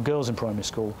the number of girls in primary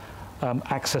school,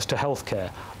 access to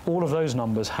healthcare. All of those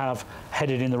numbers have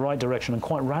headed in the right direction, and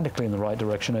quite radically in the right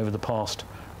direction over the past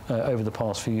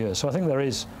few years. So I think there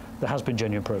has been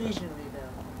genuine progress. Regionally,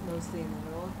 though, mostly in the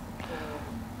north.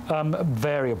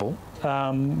 Variable,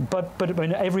 but I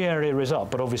mean, every area is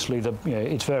up, but obviously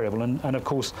it's variable, and of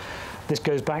course this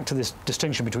goes back to this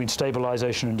distinction between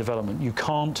stabilisation and development. You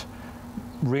can't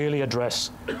really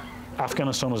address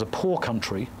Afghanistan as a poor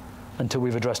country until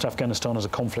we've addressed Afghanistan as a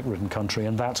conflict-ridden country,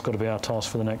 and that's got to be our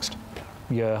task for the next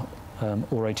year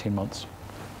or 18 months.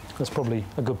 that's probably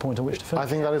a good point at which to finish. I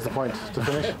think that is the point to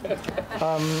finish.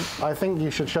 I think you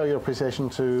should show your appreciation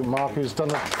to Mark, who's done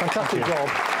a fantastic job.